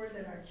ensure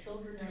that our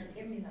children are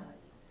immunized.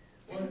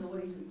 One of the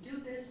ways we do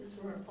this is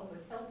through our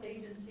public health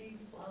agencies,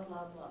 blah,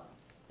 blah, blah.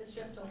 It's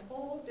just a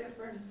whole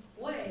different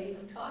way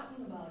of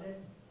talking about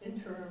it in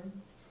terms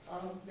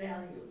of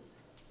values.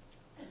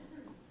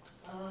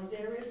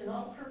 There is an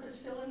all-purpose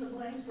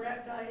fill-in-the-blanks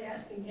rap guide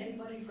asking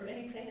anybody for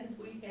anything. If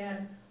we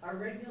had our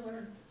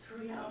regular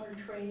 3-hour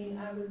training,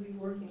 I would be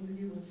working with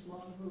you in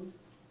small groups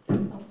to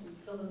help you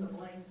fill in the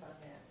blanks on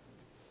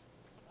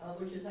that.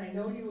 Which is, I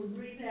know you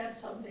agree that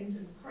something's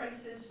in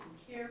crisis,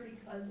 you care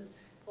because it's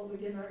what we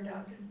did in our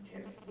adopted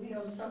care. We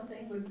know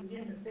something would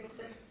begin to fix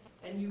it,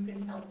 and you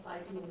can help by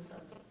doing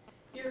something.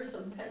 Here are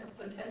some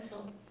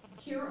potential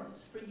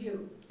heroes for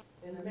you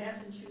in the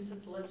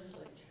Massachusetts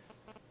legislature.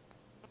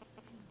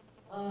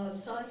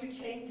 Sonia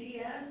Chang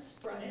Diaz,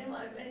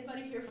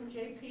 anybody here from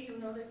JP? You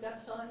know they've got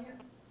Sonia?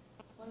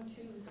 1,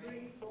 2,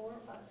 3, 4,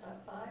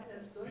 5,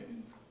 that's good.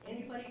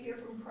 Anybody here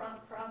from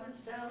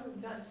Provincetown?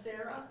 We've got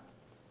Sarah.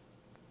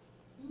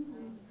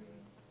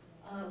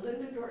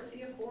 Linda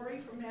Dorcia-Forey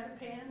from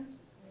Mattapan.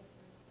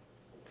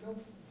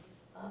 Nope.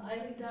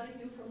 Eileen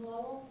Donahue from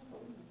Lowell.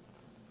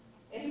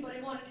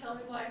 Anybody want to tell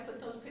me why I put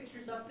those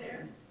pictures up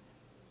there?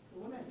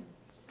 Women.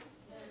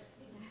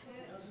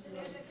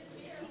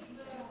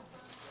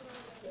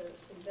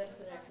 Invest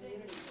in our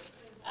community.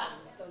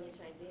 Sonia's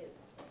ideas.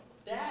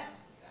 That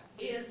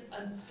is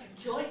a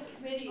joint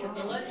committee of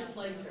the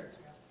legislature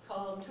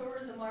called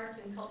Tourism, Arts,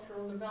 and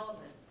Cultural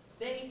Development.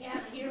 They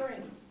have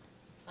hearings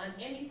on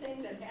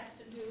anything that has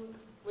to do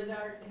with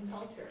art and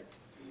culture.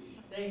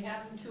 They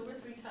have them 2 or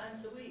 3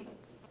 times a week.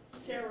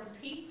 Sarah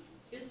Peet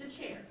is the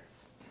chair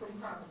from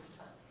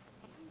Provincetown.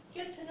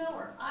 Get to know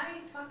her. I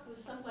talked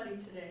with somebody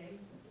today.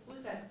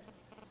 Who's that?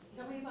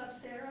 Tell me about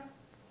Sarah.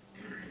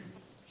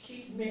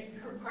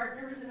 Her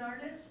partner is an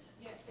artist?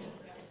 Yes,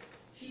 yeah.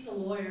 She's a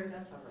lawyer,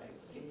 that's all right.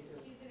 She's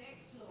an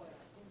ex-lawyer.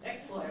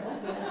 Ex-lawyer.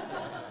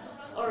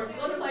 Or as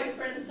one of my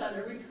friends said,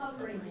 a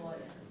recovering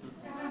lawyer.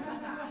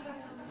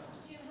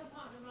 She and her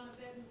partner run a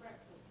bed and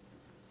breakfast.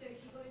 So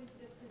she got into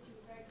this because she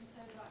was very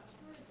concerned about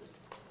tourism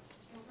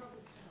in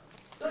Provincetown.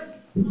 Good.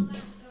 She's come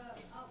at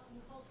the arts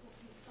and cultural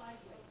piece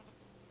sideways,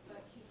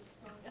 but she's a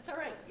strong... That's all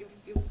right.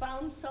 You've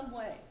found some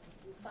way.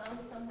 You found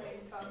some way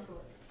to talk to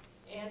her.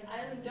 And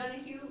Eileen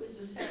Donahue is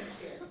the Senate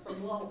chair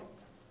from Lowell.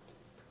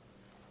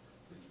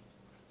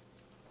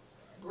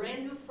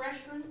 Brand new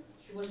freshman.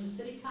 She was a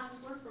city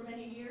councilor for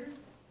many years.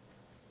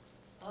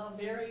 A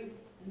very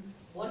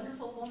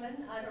wonderful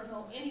woman. I don't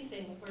know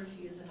anything where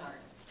she is in art.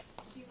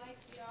 She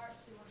likes the art.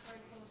 She works very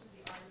close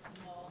with the artists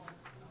involved.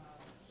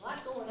 A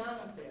lot going on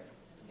up there.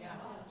 Yeah,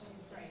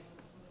 she's great.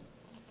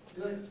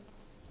 Good.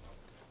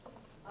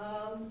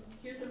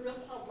 Here's a real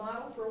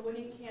model for a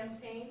winning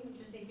campaign,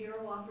 which is a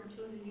hero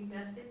opportunity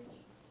message.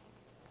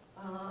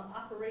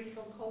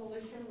 Operational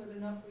coalition with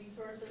enough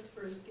resources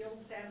for a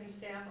skilled, savvy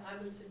staff.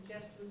 I would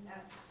suggest we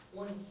have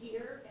one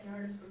here in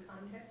Artists for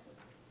Context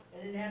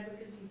and an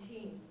advocacy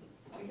team.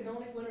 We can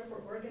only win if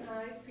we're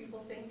organized.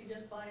 People think you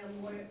just buy an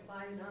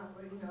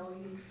operating, no,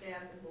 you need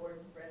staff and board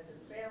and friends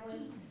and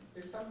family.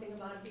 There's something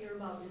about here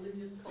about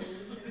religious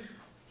coalition.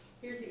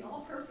 Here's the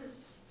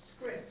all-purpose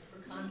script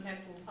for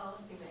contacting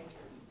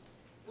policymakers.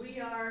 We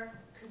are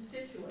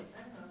constituents.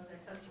 I don't know how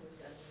that customer's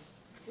got it.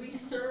 We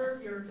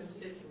serve your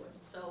constituents.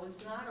 So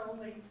it's not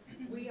only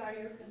we are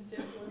your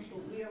constituents,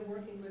 but we are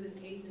working with an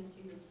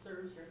agency that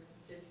serves your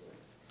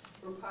constituents.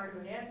 We're part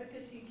of an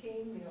advocacy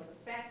team. We know the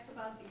facts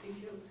about the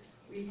issue.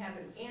 We have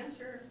an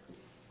answer.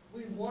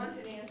 We want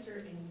an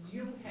answer, and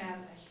you have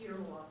a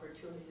hero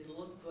opportunity to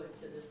look good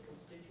to this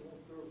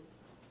constituent group.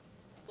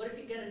 What if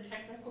you get a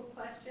technical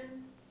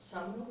question?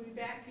 Someone will be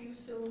back to you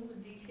soon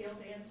with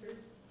detailed answers.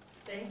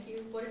 Thank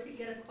you. What if you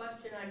get a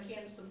question, I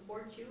can't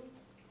support you?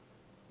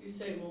 You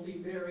say, we'll be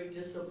very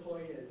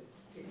disappointed.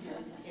 You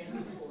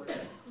can't support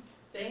it.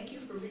 Thank you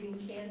for being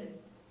candid.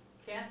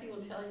 Kathy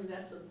will tell you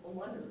that's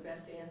one of the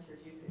best answers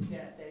you can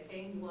get. They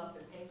hang you up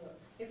and hang you up.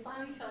 They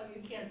finally tell you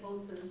you can't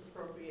vote for this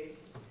appropriation.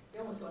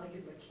 You almost want to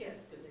give them a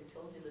kiss because they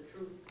told you the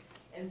truth.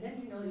 And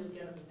then you know you'll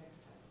get them the next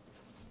time.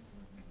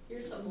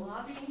 Here's some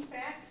lobbying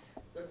facts.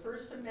 The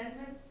First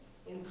Amendment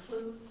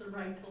includes the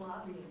right to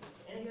lobbying.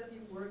 If any of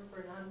you work for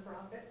a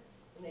nonprofit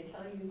and they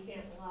tell you you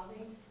can't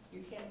lobby,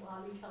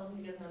 tell them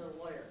to get another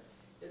lawyer.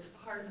 It's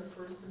part of the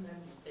First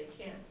Amendment. They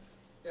can't.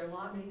 Their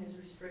lobbying is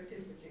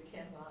restricted, but you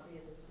can't lobby,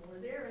 and there's more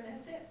there, and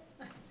that's it.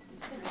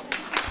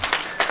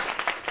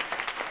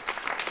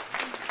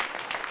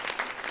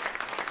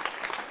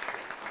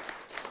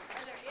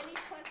 Are there any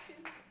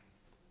questions?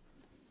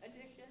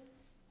 Additions?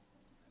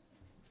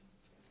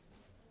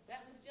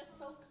 That was just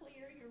so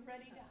clear, you're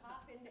ready to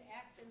hop into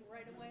action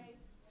right away.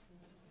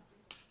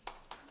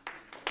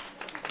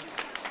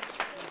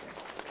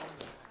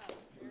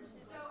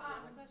 So,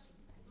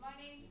 my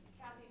name's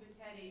Kathy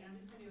Battetti, and I'm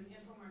just gonna do an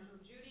infomercial.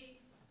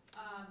 Judy,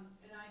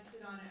 and I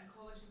sit on a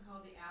coalition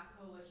called the ACT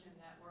Coalition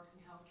that works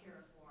in healthcare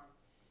reform.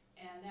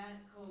 And that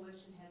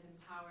coalition has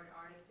empowered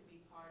artists to be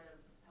part of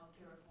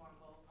healthcare reform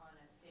both on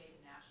a state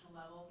and national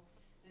level.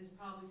 There's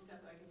probably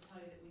stuff that I can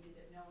tell you that we did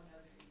that no one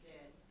knows we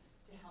did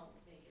to help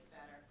make it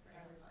better for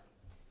everybody.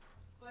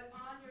 But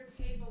on your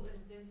table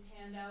is this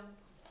handout.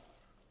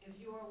 If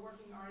you are a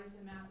working artist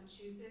in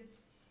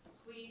Massachusetts,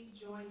 please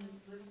join this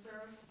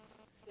listserv.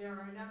 There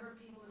are a number of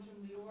people in this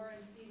room,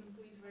 Leora and Stephen,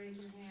 please raise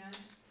your hands,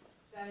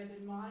 that have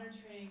been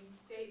monitoring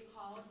state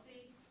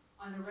policy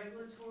on a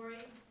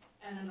regulatory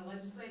and on a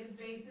legislative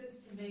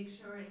basis to make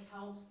sure it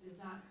helps, does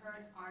not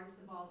hurt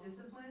artists of all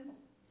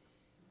disciplines.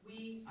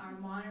 We are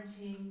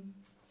monitoring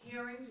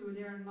hearings. We were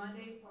there on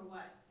Monday for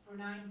what? For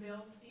 9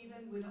 bills,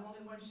 Stephen. We're the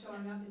only ones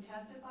showing up to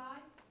testify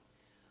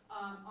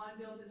on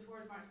bills that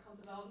towards March Cultural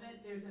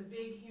Development. There's a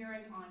big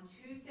hearing on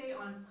Tuesday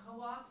on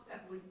co-ops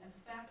that would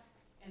affect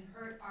and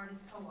hurt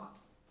artist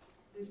co-ops.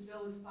 This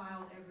bill is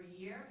filed every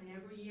year, and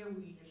every year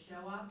we either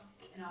show up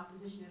in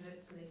opposition of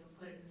it so they can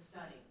put it in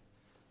study.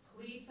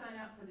 Please sign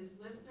up for this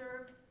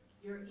listserv.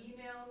 Your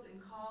emails and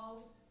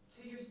calls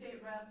to your state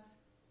reps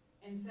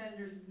and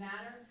senators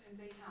matter because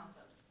they count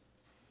them.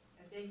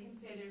 If they can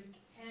say there's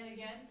 10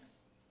 against,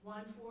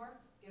 1 for,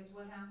 guess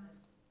what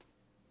happens?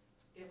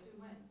 Guess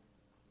who wins?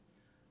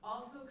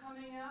 Also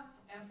coming up,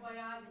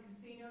 FYI, the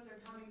casinos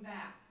are coming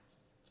back.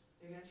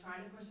 They're going to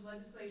try to push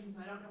legislation, so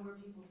I don't know where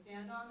people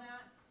stand on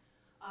that.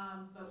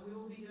 But we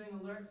will be doing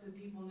alerts so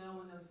people know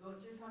when those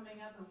votes are coming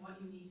up and what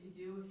you need to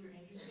do if you're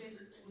interested.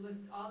 We'll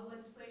list all the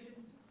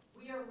legislation.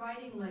 We are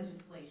writing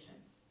legislation.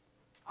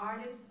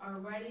 Artists are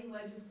writing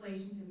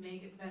legislation to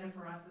make it better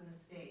for us in the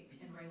state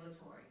and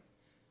regulatory.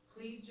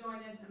 Please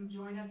join us and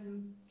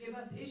give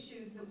us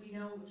issues so we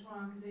know what's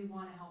wrong because they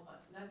want to help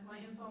us. So that's my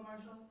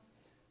infomercial.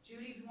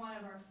 Judy's one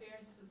of our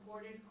fierce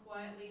supporters,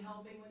 quietly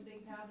helping when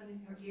things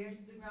happen, her ears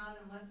to the ground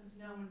and lets us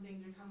know when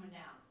things are coming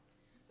down.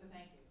 So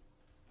thank you.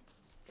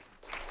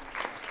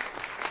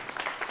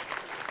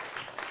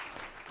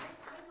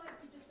 I'd like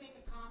to just make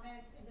a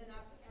comment and then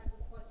ask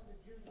a question to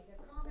Judy. The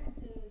comment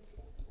is,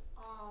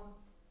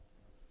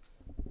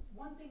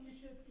 one thing you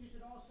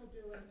should also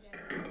do in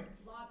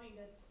lobbying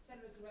the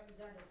senators and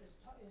representatives is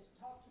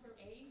talk to their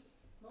aides.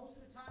 Most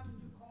of the time when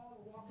you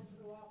call or walk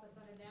into their office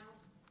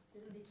unannounced,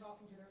 they're going to be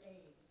talking to their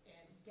aides.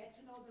 And get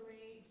to know their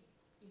aides,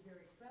 be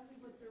very friendly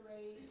with their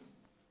aides,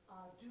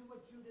 do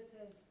what Judith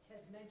has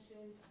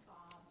mentioned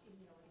in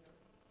your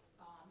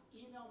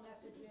email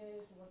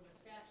messages or your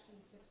fact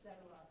sheets, etc.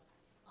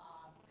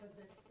 Because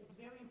it's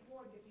very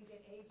important if you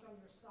get aides on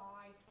your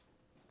side.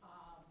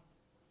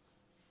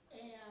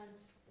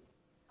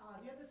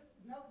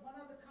 One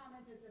other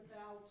comment is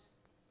about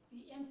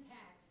the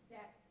impact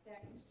that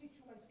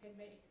constituents can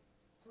make.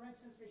 For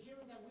instance, the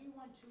hearing that we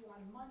went to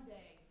on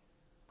Monday,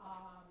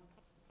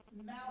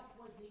 MALC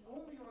was the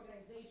only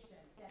organization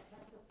that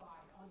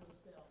testified on those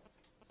bills.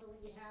 So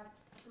when you have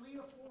 3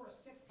 or 4 or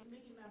 6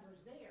 committee members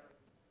there,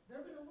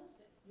 they're going to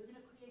listen. You're going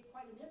to create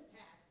quite an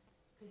impact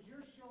because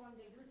you're showing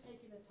that you're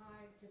taking the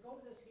time to go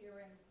to this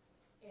hearing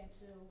and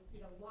to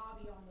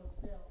lobby on those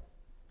bills.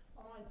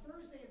 On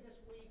Thursday of this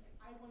week,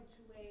 I went to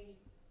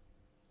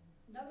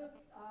another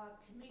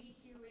committee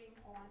hearing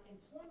on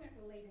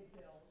employment-related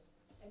bills,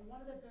 and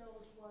one of the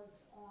bills was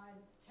on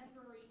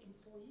temporary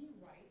employee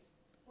rights,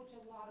 which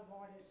a lot of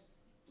artists,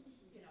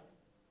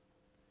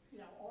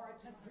 are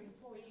temporary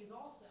employees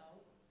also,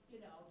 to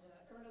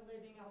earn a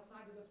living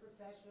outside of their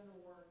profession,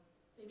 or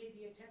they may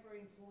be a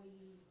temporary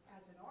employee as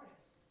an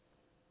artist.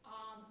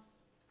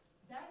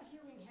 That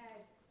hearing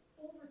had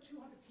over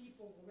 200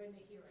 people were in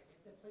the hearing.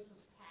 The place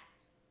was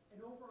packed, and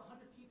over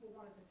 100 people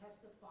wanted to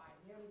testify.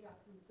 They only got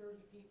through 30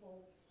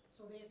 people,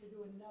 so they have to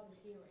do another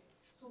hearing.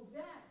 So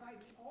that, by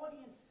the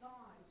audience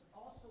size,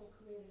 also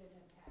created an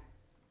impact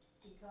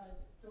because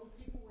those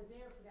people were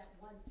there for that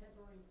one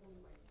temporary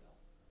employee rights bill.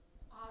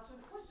 So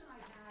the question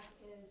I have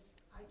is,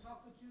 I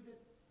talked with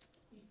Judith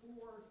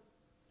before,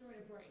 during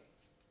a break.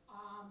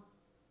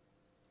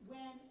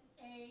 When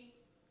a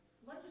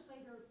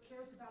legislator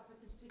cares about their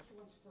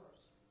constituents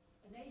first,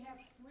 and they have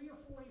 3 or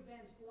 4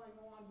 events going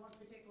on one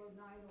particular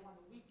night or on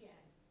a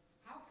weekend,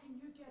 how can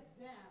you get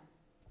them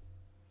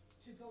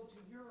to go to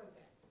your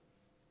event?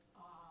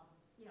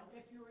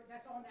 If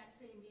that's on that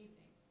same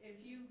evening.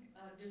 If you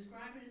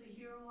describe it as a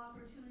hero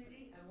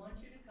opportunity, I want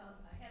you to come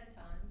ahead of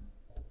time,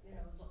 as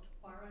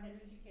far ahead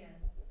as you can.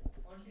 I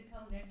want you to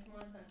come next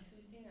month on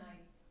Tuesday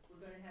night.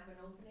 We're going to have an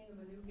opening of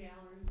a new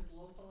gallery with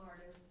local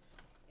artists,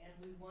 and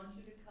we want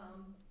you to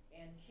come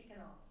and kick it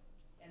off.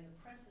 and the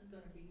press is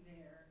gonna be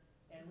there,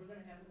 and we're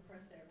gonna have the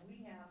press there. And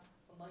we have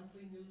a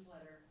monthly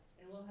newsletter,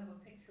 and we'll have a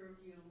picture of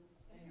you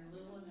and your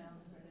little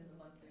announcement in the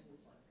monthly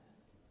newsletter.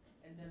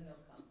 And then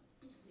they'll come.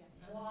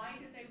 Why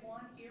do they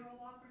want hero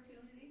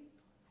opportunities?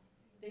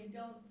 They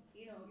don't,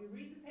 you know, you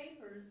read the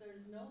papers,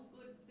 there's no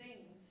good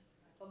things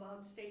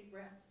about state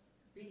reps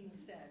being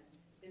said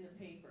in the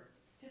paper.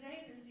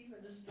 Today, there's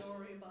even a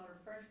story about a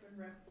freshman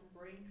rep from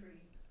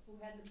Braintree who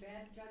had the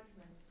bad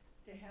judgment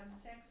to have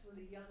sex with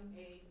a young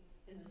aide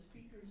in the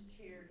speaker's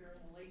chair during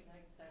a late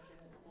night session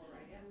at 4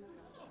 a.m.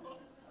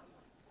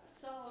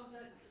 So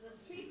the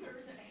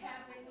speaker's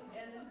having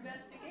an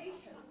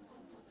investigation.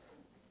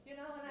 You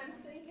know, and I'm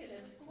thinking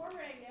it's 4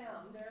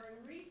 a.m., they're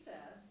in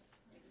recess.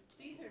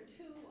 These are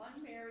two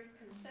unmarried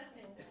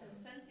consenting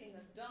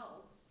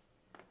adults.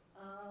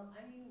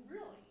 I mean,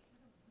 really.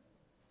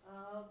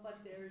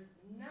 But there's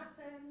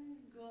nothing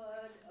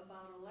good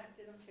about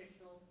elected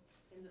officials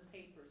in the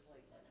papers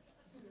lately.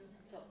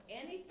 So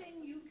anything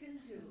you can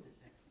do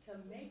to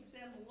make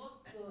them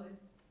look good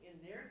in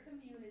their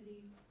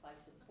community by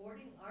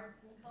supporting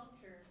arts and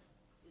culture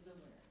is a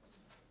winner.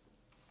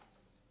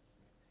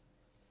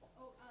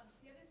 Oh,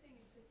 the other thing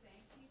is to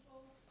thank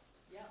people.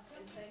 Yeah,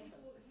 Some and thank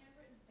them. people,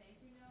 handwritten thank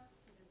you notes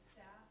to the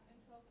staff and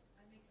folks.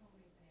 I make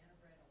homemade banana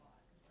bread a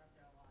lot, because we're up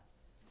there a lot.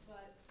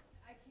 But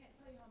I can't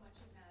tell you how much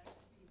it matters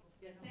to people.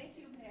 Yeah, thank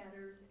you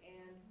matters,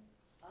 and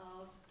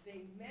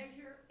they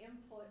measure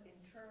input in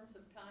terms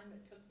of time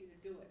it took you to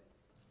do it.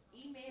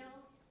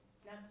 Emails,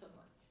 not so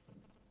much.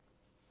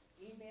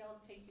 Emails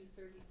take you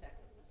 30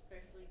 seconds,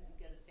 especially if you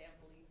get a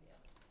sample email.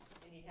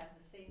 And you have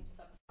the same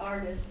subject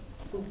artists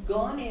who've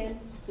gone in,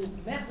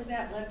 who've met with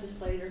that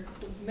legislator,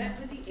 who've met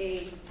with the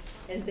aide,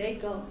 and they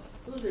go,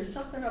 ooh, there's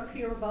something up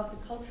here about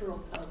the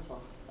Cultural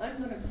Council. I'm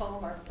going to call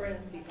our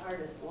friends, the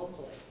artists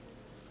locally,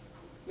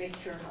 make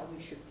sure how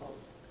we should vote.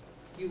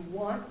 You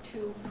want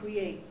to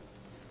create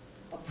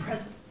a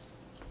presence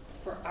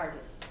for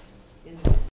artists in this